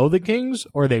they know the Kings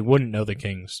or they wouldn't know the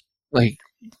Kings? Like,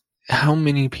 how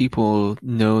many people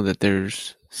know that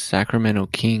there's Sacramento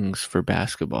Kings for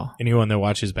basketball? Anyone that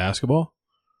watches basketball?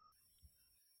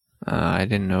 I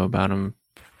didn't know about them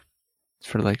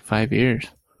for like 5 years.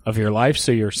 Of your life,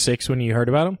 so you're 6 when you heard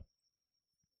about them?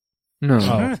 No,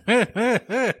 Oh.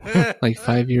 like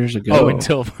 5 years ago. Oh,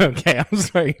 until okay, I'm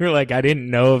sorry. You're like I didn't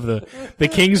know of the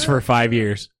Kings for 5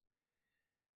 years,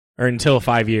 or until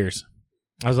 5 years.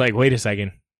 I was like, wait a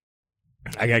second,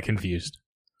 I got confused.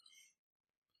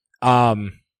 But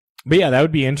yeah, that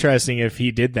would be interesting if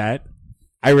he did that.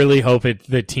 I really hope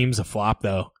the team's a flop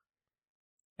though.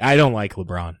 I don't like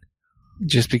LeBron.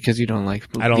 Just because you don't like,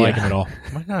 I don't like him at all.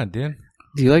 Why not, dude?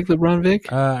 Do you like LeBron,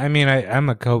 Vic? I mean, I'm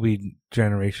a Kobe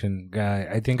generation guy.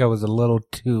 I think I was a little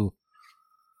too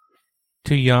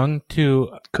young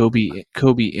to. Kobe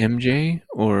MJ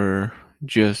or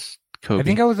just Kobe? I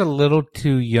think I was a little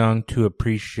too young to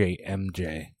appreciate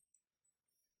MJ.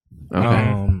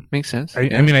 Okay. Makes sense. I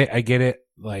mean, I get it.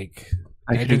 Like,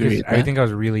 I can agree with that. I think I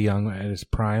was really young at his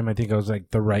prime. I think I was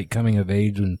like the right coming of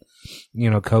age when,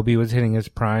 Kobe was hitting his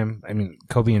prime. I mean,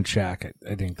 Kobe and Shaq.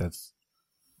 I think that's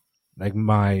like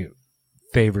my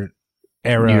favorite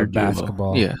era Your of duo.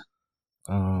 basketball. Yeah.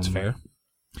 That's fair.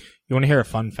 You want to hear a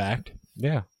fun fact?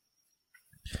 Yeah.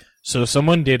 So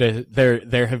someone did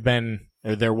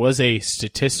there was a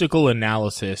statistical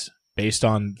analysis based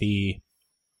on the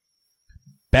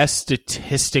best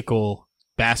statistical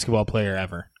basketball player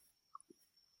ever.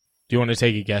 Do you want to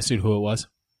take a guess at who it was?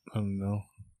 I don't know.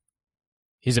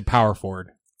 He's a power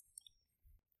forward.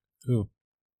 Who?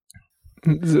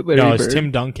 Is it Larry No, it's Bird?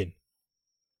 Tim Duncan.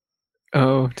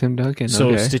 Oh, Tim Duncan. So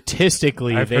okay.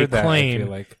 statistically, I've they heard that, I claim feel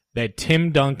like. that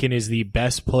Tim Duncan is the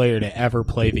best player to ever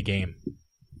play the game.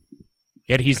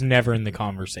 Yet he's never in the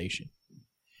conversation.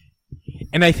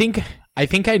 And I think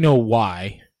I know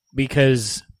why.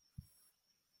 Because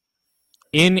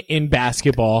in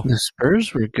basketball, The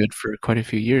Spurs were good for quite a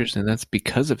few years, and that's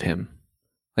because of him.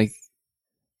 Like,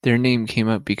 their name came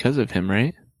up because of him,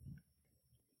 right?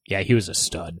 yeah, he was a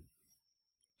stud.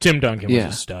 Tim Duncan Yeah.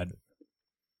 was a stud.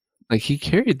 Like, he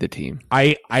carried the team.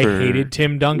 I For hated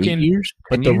Tim 8 Duncan, years,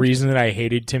 but 10 the years? reason that I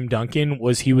hated Tim Duncan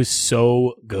was he was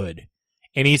so good.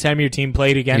 Anytime your team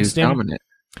played He was against him, dominant.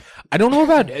 I don't know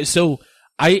about so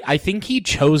I think he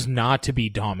chose not to be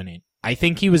dominant. I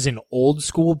think he was an old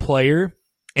school player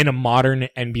in a modern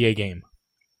NBA game.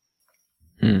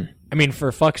 I mean,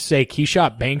 for fuck's sake, he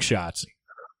shot bank shots.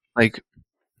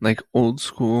 Like old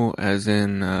school, as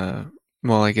in,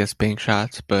 well, I guess bank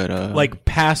shots, but Like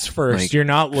pass first. like You're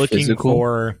not looking physical?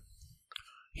 for.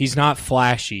 He's not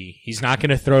flashy. He's not going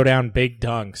to throw down big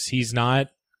dunks.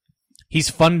 He's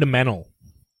fundamental.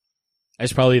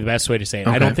 That's probably the best way to say it.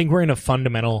 I Okay. don't think we're in a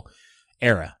fundamental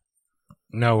era.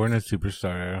 No, we're in a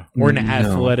superstar era. We're in an No.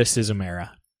 athleticism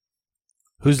era.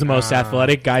 Who's the most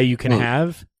athletic guy you can well-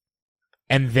 have?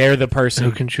 And they're the person.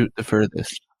 who can shoot the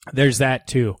furthest? There's that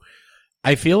too.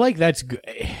 I feel like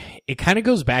it kind of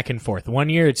goes back and forth. One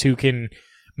year it's who can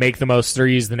make the most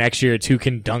threes. The next year it's who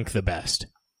can dunk the best.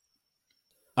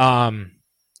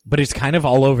 But it's kind of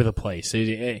all over the place.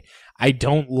 I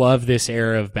don't love this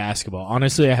era of basketball.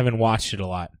 Honestly, I haven't watched it a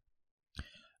lot.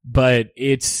 But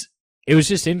it was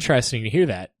just interesting to hear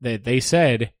that they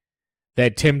said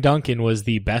that Tim Duncan was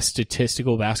the best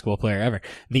statistical basketball player ever.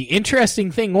 The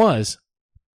interesting thing was,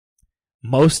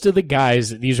 most of the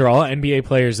guys, these are all NBA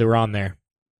players that were on there,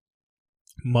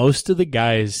 most of the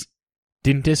guys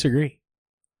didn't disagree.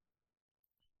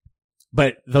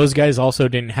 But those guys also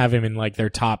didn't have him in like their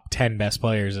top 10 best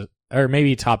players, or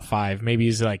maybe top 5. Maybe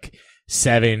he's like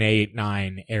 7, 8,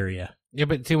 9 area. Yeah,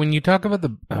 but see, when you talk about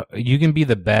you can be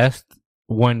the best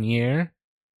 1 year,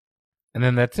 and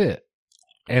then that's it.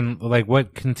 And like,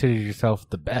 what considers yourself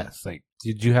the best? Like,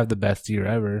 did you have the best year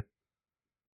ever?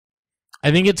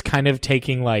 I think it's kind of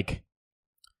taking like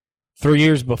 3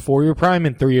 years before your prime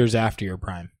and 3 years after your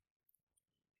prime.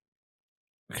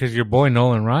 Because your boy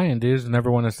Nolan Ryan, dude, has never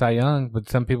won a Cy Young, but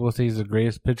some people say he's the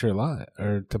greatest pitcher alive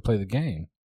or to play the game.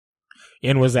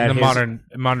 And was that in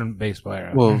the modern baseball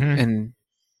era? Well, and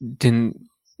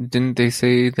didn't they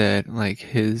say that like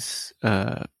his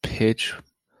pitch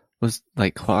was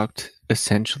like clocked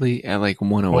essentially at like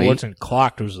 108? Well, it wasn't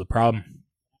clocked was the problem.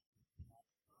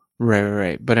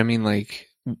 Right. But I mean, like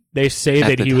they say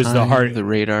that he was the hard. The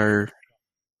radar.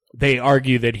 They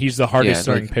argue that he's the hardest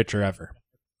throwing pitcher ever.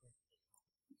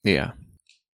 Yeah.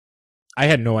 I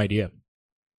had no idea.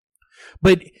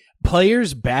 But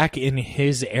players back in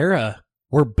his era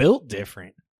were built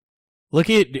different.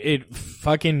 Look at it,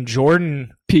 fucking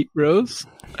Jordan. Pete Rose?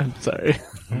 I'm sorry.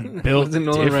 Built Wasn't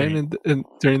Nolan Ryan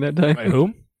during that time?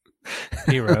 Who?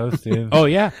 Pete Rose, dude. Oh,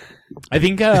 yeah. I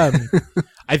think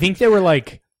they were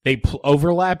like, they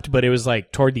overlapped, but it was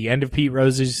like toward the end of Pete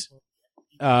Rose's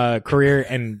career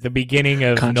and the beginning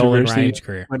of Nolan Ryan's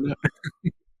career.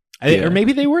 Or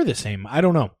maybe they were the same. I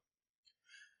don't know.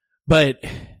 But,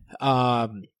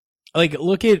 like,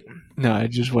 look at... No, I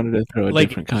just wanted to throw a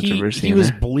different controversy he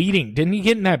was bleeding. Didn't he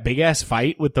get in that big-ass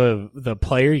fight with the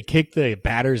player? He kicked the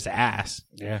batter's ass.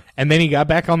 Yeah. And then he got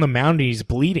back on the mound and he's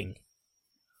bleeding.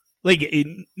 Like,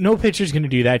 no pitcher's going to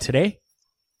do that today.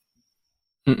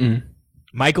 Mm-mm.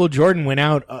 Michael Jordan went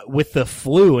out with the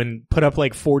flu and put up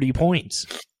like 40 points.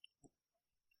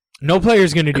 No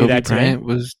player's going to do that today. Kobe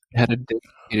Bryant had a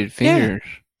dislocated finger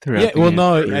throughout the well, game.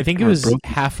 no, I think it was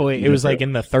halfway. It was like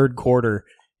in the third quarter.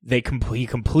 He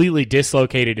completely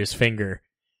dislocated his finger.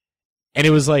 And it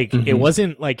was like, it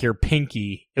wasn't like your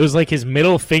pinky. It was like his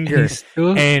middle finger.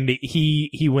 And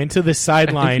he went to the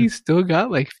sideline. I think he still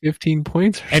got like 15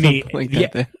 points or something like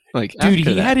that. Like, dude,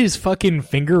 he had his fucking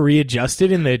finger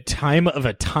readjusted in the time of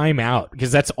a timeout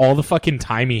because that's all the fucking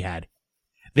time he had.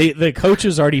 The coach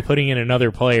was already putting in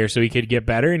another player so he could get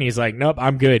better, and he's like, nope,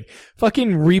 I'm good.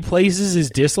 Fucking replaces his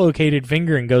dislocated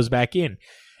finger and goes back in.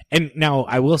 And now,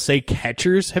 I will say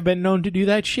catchers have been known to do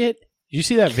that shit. Did you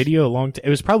see that video it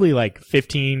was probably like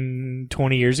 15,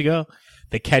 20 years ago?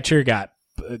 The catcher got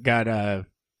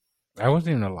I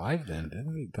wasn't even alive then.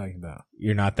 What are you talking about?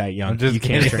 You're not that young. You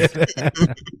can't drink.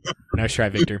 Nice try,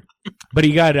 Victor. But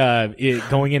he got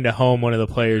going into home, one of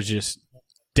the players just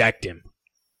decked him.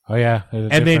 Oh, yeah.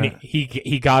 And then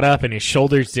he got up and his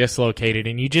shoulder's dislocated,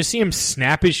 and you just see him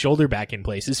snap his shoulder back in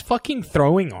place. His fucking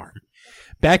throwing arm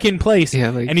back in place.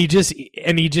 Yeah, like, and he just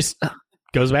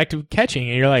goes back to catching,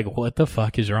 and you're like, what the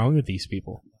fuck is wrong with these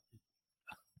people?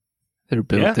 They're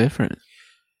built different.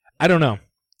 I don't know.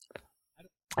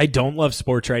 I don't love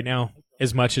sports right now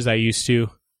as much as I used to.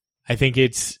 I think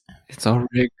it's all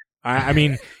rigged. I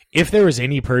mean, if there was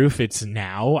any proof, it's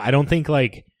now. I don't think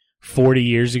like 40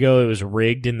 years ago it was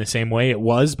rigged in the same way. It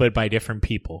was, but by different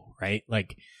people, right?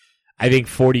 Like, I think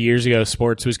 40 years ago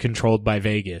sports was controlled by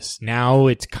Vegas. Now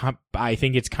I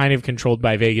think it's kind of controlled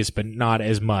by Vegas, but not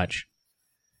as much.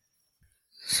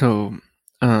 So,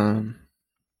 I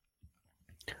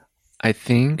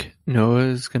think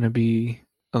Noah's going to be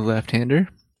a left-hander.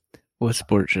 What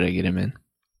sport should I get him in?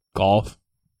 Golf.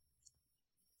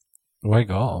 Why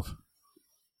golf?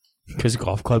 Because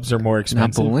golf clubs are more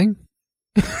expensive. Not bowling?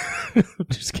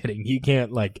 Just kidding. You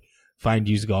can't find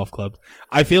used golf clubs.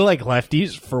 I feel like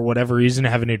lefties, for whatever reason,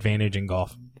 have an advantage in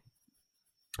golf.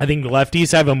 I think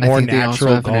lefties have a more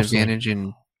natural golf advantage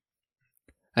in.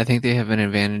 I think they have an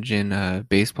advantage in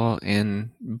baseball and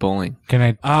bowling.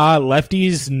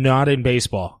 Lefties not in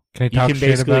baseball. Can I talk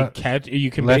shit about catch?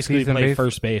 You can basically play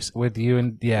first base with you,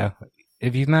 and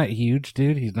if he's not huge,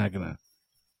 dude, he's not gonna.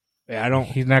 I don't.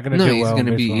 He's not gonna do well. No, he's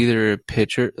gonna be either a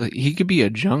pitcher. He could be a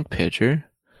junk pitcher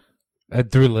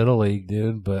through Little League,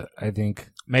 dude. But I think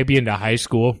maybe into high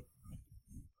school.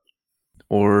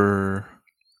 Or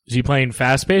is he playing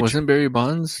fast pitch? Wasn't Barry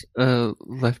Bonds a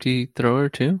lefty thrower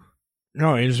too?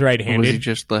 No, he was right-handed. Or was he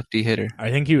just lefty hitter?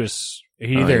 I think he was.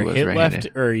 He either hit left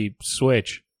or he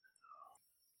switched.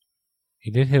 He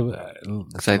did hit.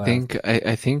 Because I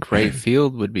think right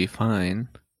field would be fine.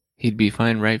 He'd be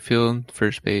fine right field,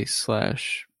 first base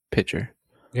 / pitcher.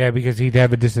 Yeah, because he'd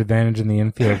have a disadvantage in the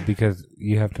infield because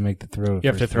you have to make the throw. You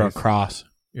have to throw across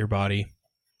your body.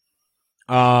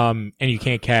 And you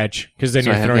can't catch because then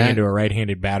you're throwing into a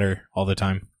right-handed batter all the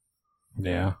time.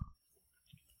 Yeah.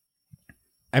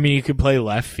 I mean, you could play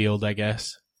left field, I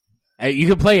guess. You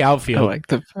could play outfield.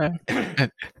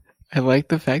 I like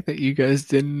the fact that you guys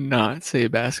did not say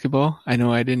basketball. I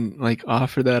know I didn't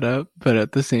offer that up, but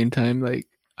at the same time,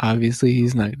 obviously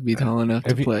he's not going to be tall enough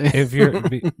to play. That's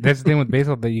the thing with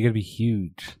baseball, that you got to be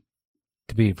huge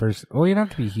to be first. Well, you don't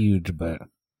have to be huge, but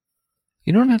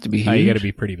You don't have to be huge. You got to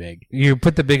be pretty big. You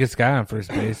put the biggest guy on first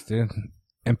base, dude.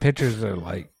 And pitchers are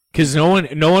like, because no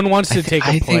one wants to take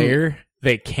a player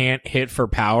that can't hit for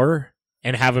power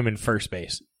and have him in first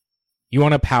base. You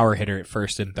want a power hitter at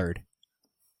first and third.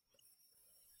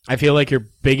 I feel like your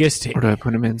biggest hit. Or do I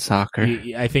put him in soccer?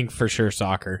 I think for sure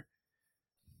soccer.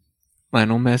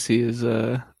 Lionel Messi is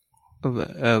a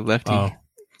lefty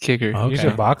kicker. You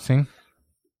should boxing.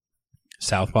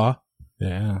 Southpaw.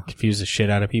 Yeah. Confuse the shit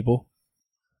out of people.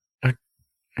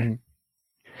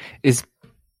 Is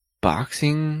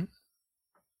boxing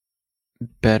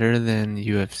better than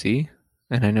UFC?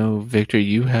 And I know, Victor,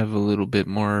 you have a little bit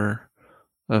more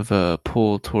of a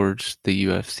pull towards the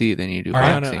UFC than you do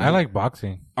boxing. I like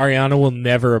boxing. Ariana will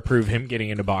never approve him getting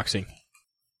into boxing.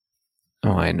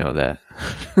 Oh, I know that.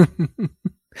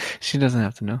 She doesn't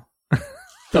have to know.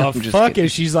 The fuck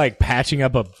is she's like patching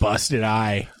up a busted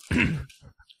eye,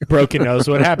 broken nose?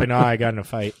 What happened? Oh, I got in a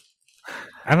fight.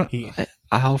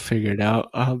 I'll figure it out.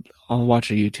 I'll watch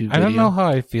a YouTube video. I don't know how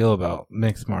I feel about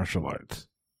mixed martial arts.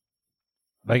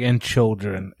 Like in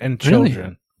children.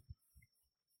 Really?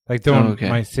 Like throwing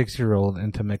my 6-year-old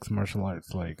into mixed martial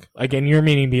arts. Like in your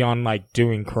meaning beyond like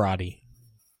doing karate.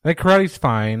 Like karate's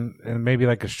fine, and maybe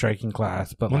like a striking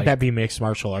class, but wouldn't that be mixed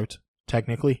martial arts,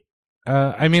 technically?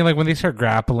 I mean, like when they start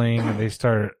grappling and they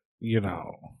start,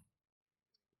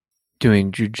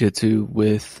 doing jujitsu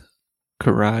with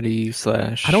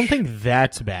karate / I don't think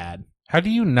that's bad. How do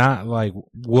you not like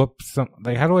whoop some?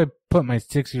 Like, how do I put my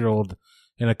 6-year-old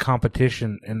in a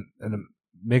competition in a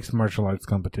mixed martial arts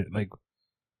competition? Like,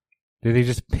 do they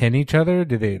just pin each other?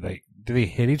 Do they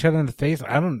hit each other in the face?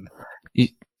 I don't.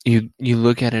 You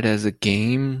look at it as a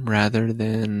game rather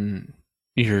than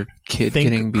your kid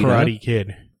getting beat Karate up?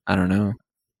 Kid. I don't know.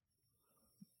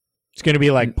 It's going to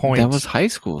be like points. That was high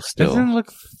school still. That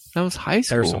was high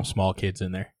school. There were some small kids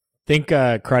in there. Think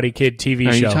Karate Kid TV show.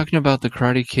 Are you talking about the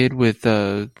Karate Kid with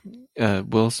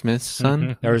Will Smith's son?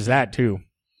 Mm-hmm. There was that too.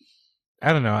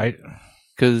 I don't know.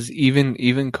 Because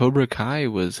even Cobra Kai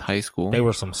was high school. They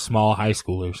were some small high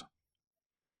schoolers.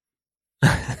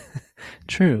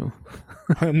 True.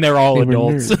 And they're all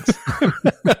adults.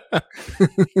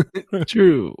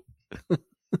 True.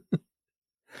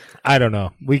 I don't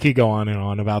know. We could go on and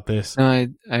on about this. No,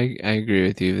 I agree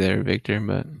with you there, Victor.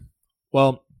 But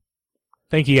well,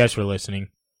 thank you guys for listening.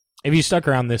 If you stuck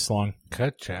around this long,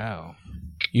 ka-chow.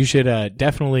 You should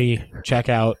definitely check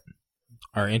out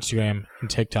our Instagram and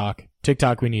TikTok.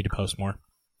 TikTok, we need to post more.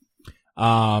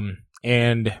 And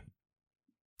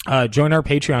join our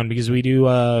Patreon because we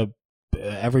do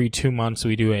every 2 months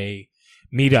we do a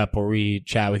meetup where we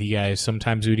chat with you guys.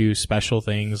 Sometimes we do special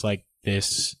things like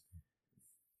this.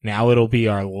 Now it'll be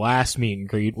our last meet and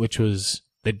greet, which was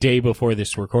the day before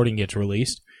this recording gets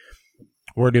released.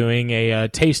 We're doing a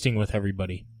tasting with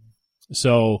everybody.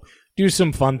 So do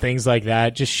some fun things like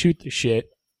that. Just shoot the shit.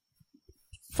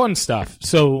 Fun stuff.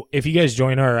 So if you guys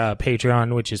join our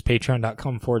Patreon, which is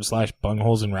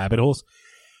patreon.com/bungholes and rabbit holes,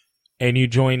 and you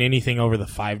join anything over the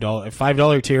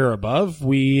 $5 tier or above,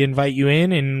 we invite you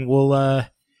in and we'll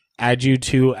add you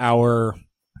to our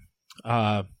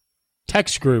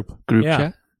text group.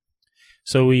 Chat?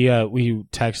 So we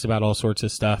text about all sorts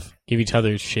of stuff, give each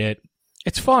other shit.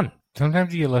 It's fun.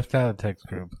 Sometimes you get left out of the text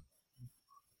group.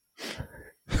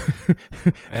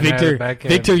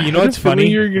 Victor, you know what's funny?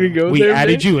 You're gonna go we there,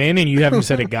 added you in and you haven't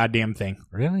said a goddamn thing.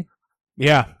 Really?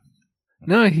 Yeah.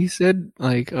 No, he said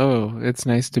like, "Oh, it's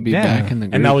nice to be back in the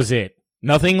group." And that was it.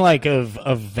 Nothing like of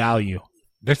value.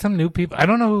 There's some new people. I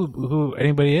don't know who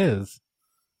anybody is.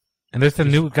 And there's a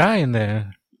new guy in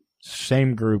there.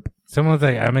 Same group. Someone's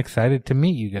like, "I'm excited to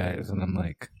meet you guys." And I'm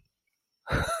like,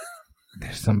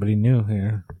 there's somebody new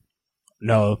here.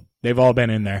 No, they've all been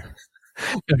in there.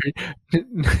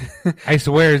 I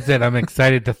swear it said I'm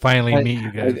excited to finally meet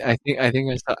you guys. I think I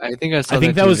saw. I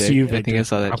think that was you, Victor. I think I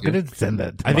saw that. I'm gonna send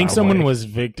that. I think someone was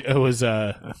Victor. It was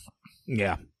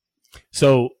yeah.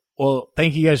 So, well,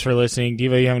 thank you guys for listening.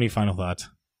 Diva, you have any final thoughts?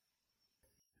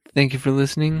 Thank you for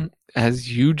listening.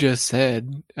 As you just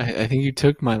said, I think you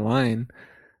took my line.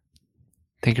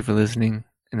 Thank you for listening,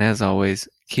 and as always,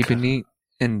 keep it neat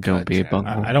and don't be a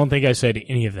bunghole. I don't think I said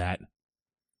any of that.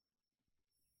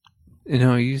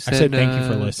 No, you said. I said thank you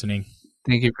for listening.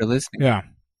 Thank you for listening. Yeah.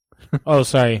 Oh,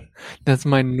 sorry. That's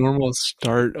my normal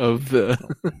start of the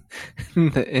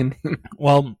ending.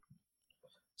 Well,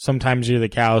 sometimes you're the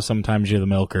cow, sometimes you're the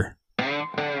milker.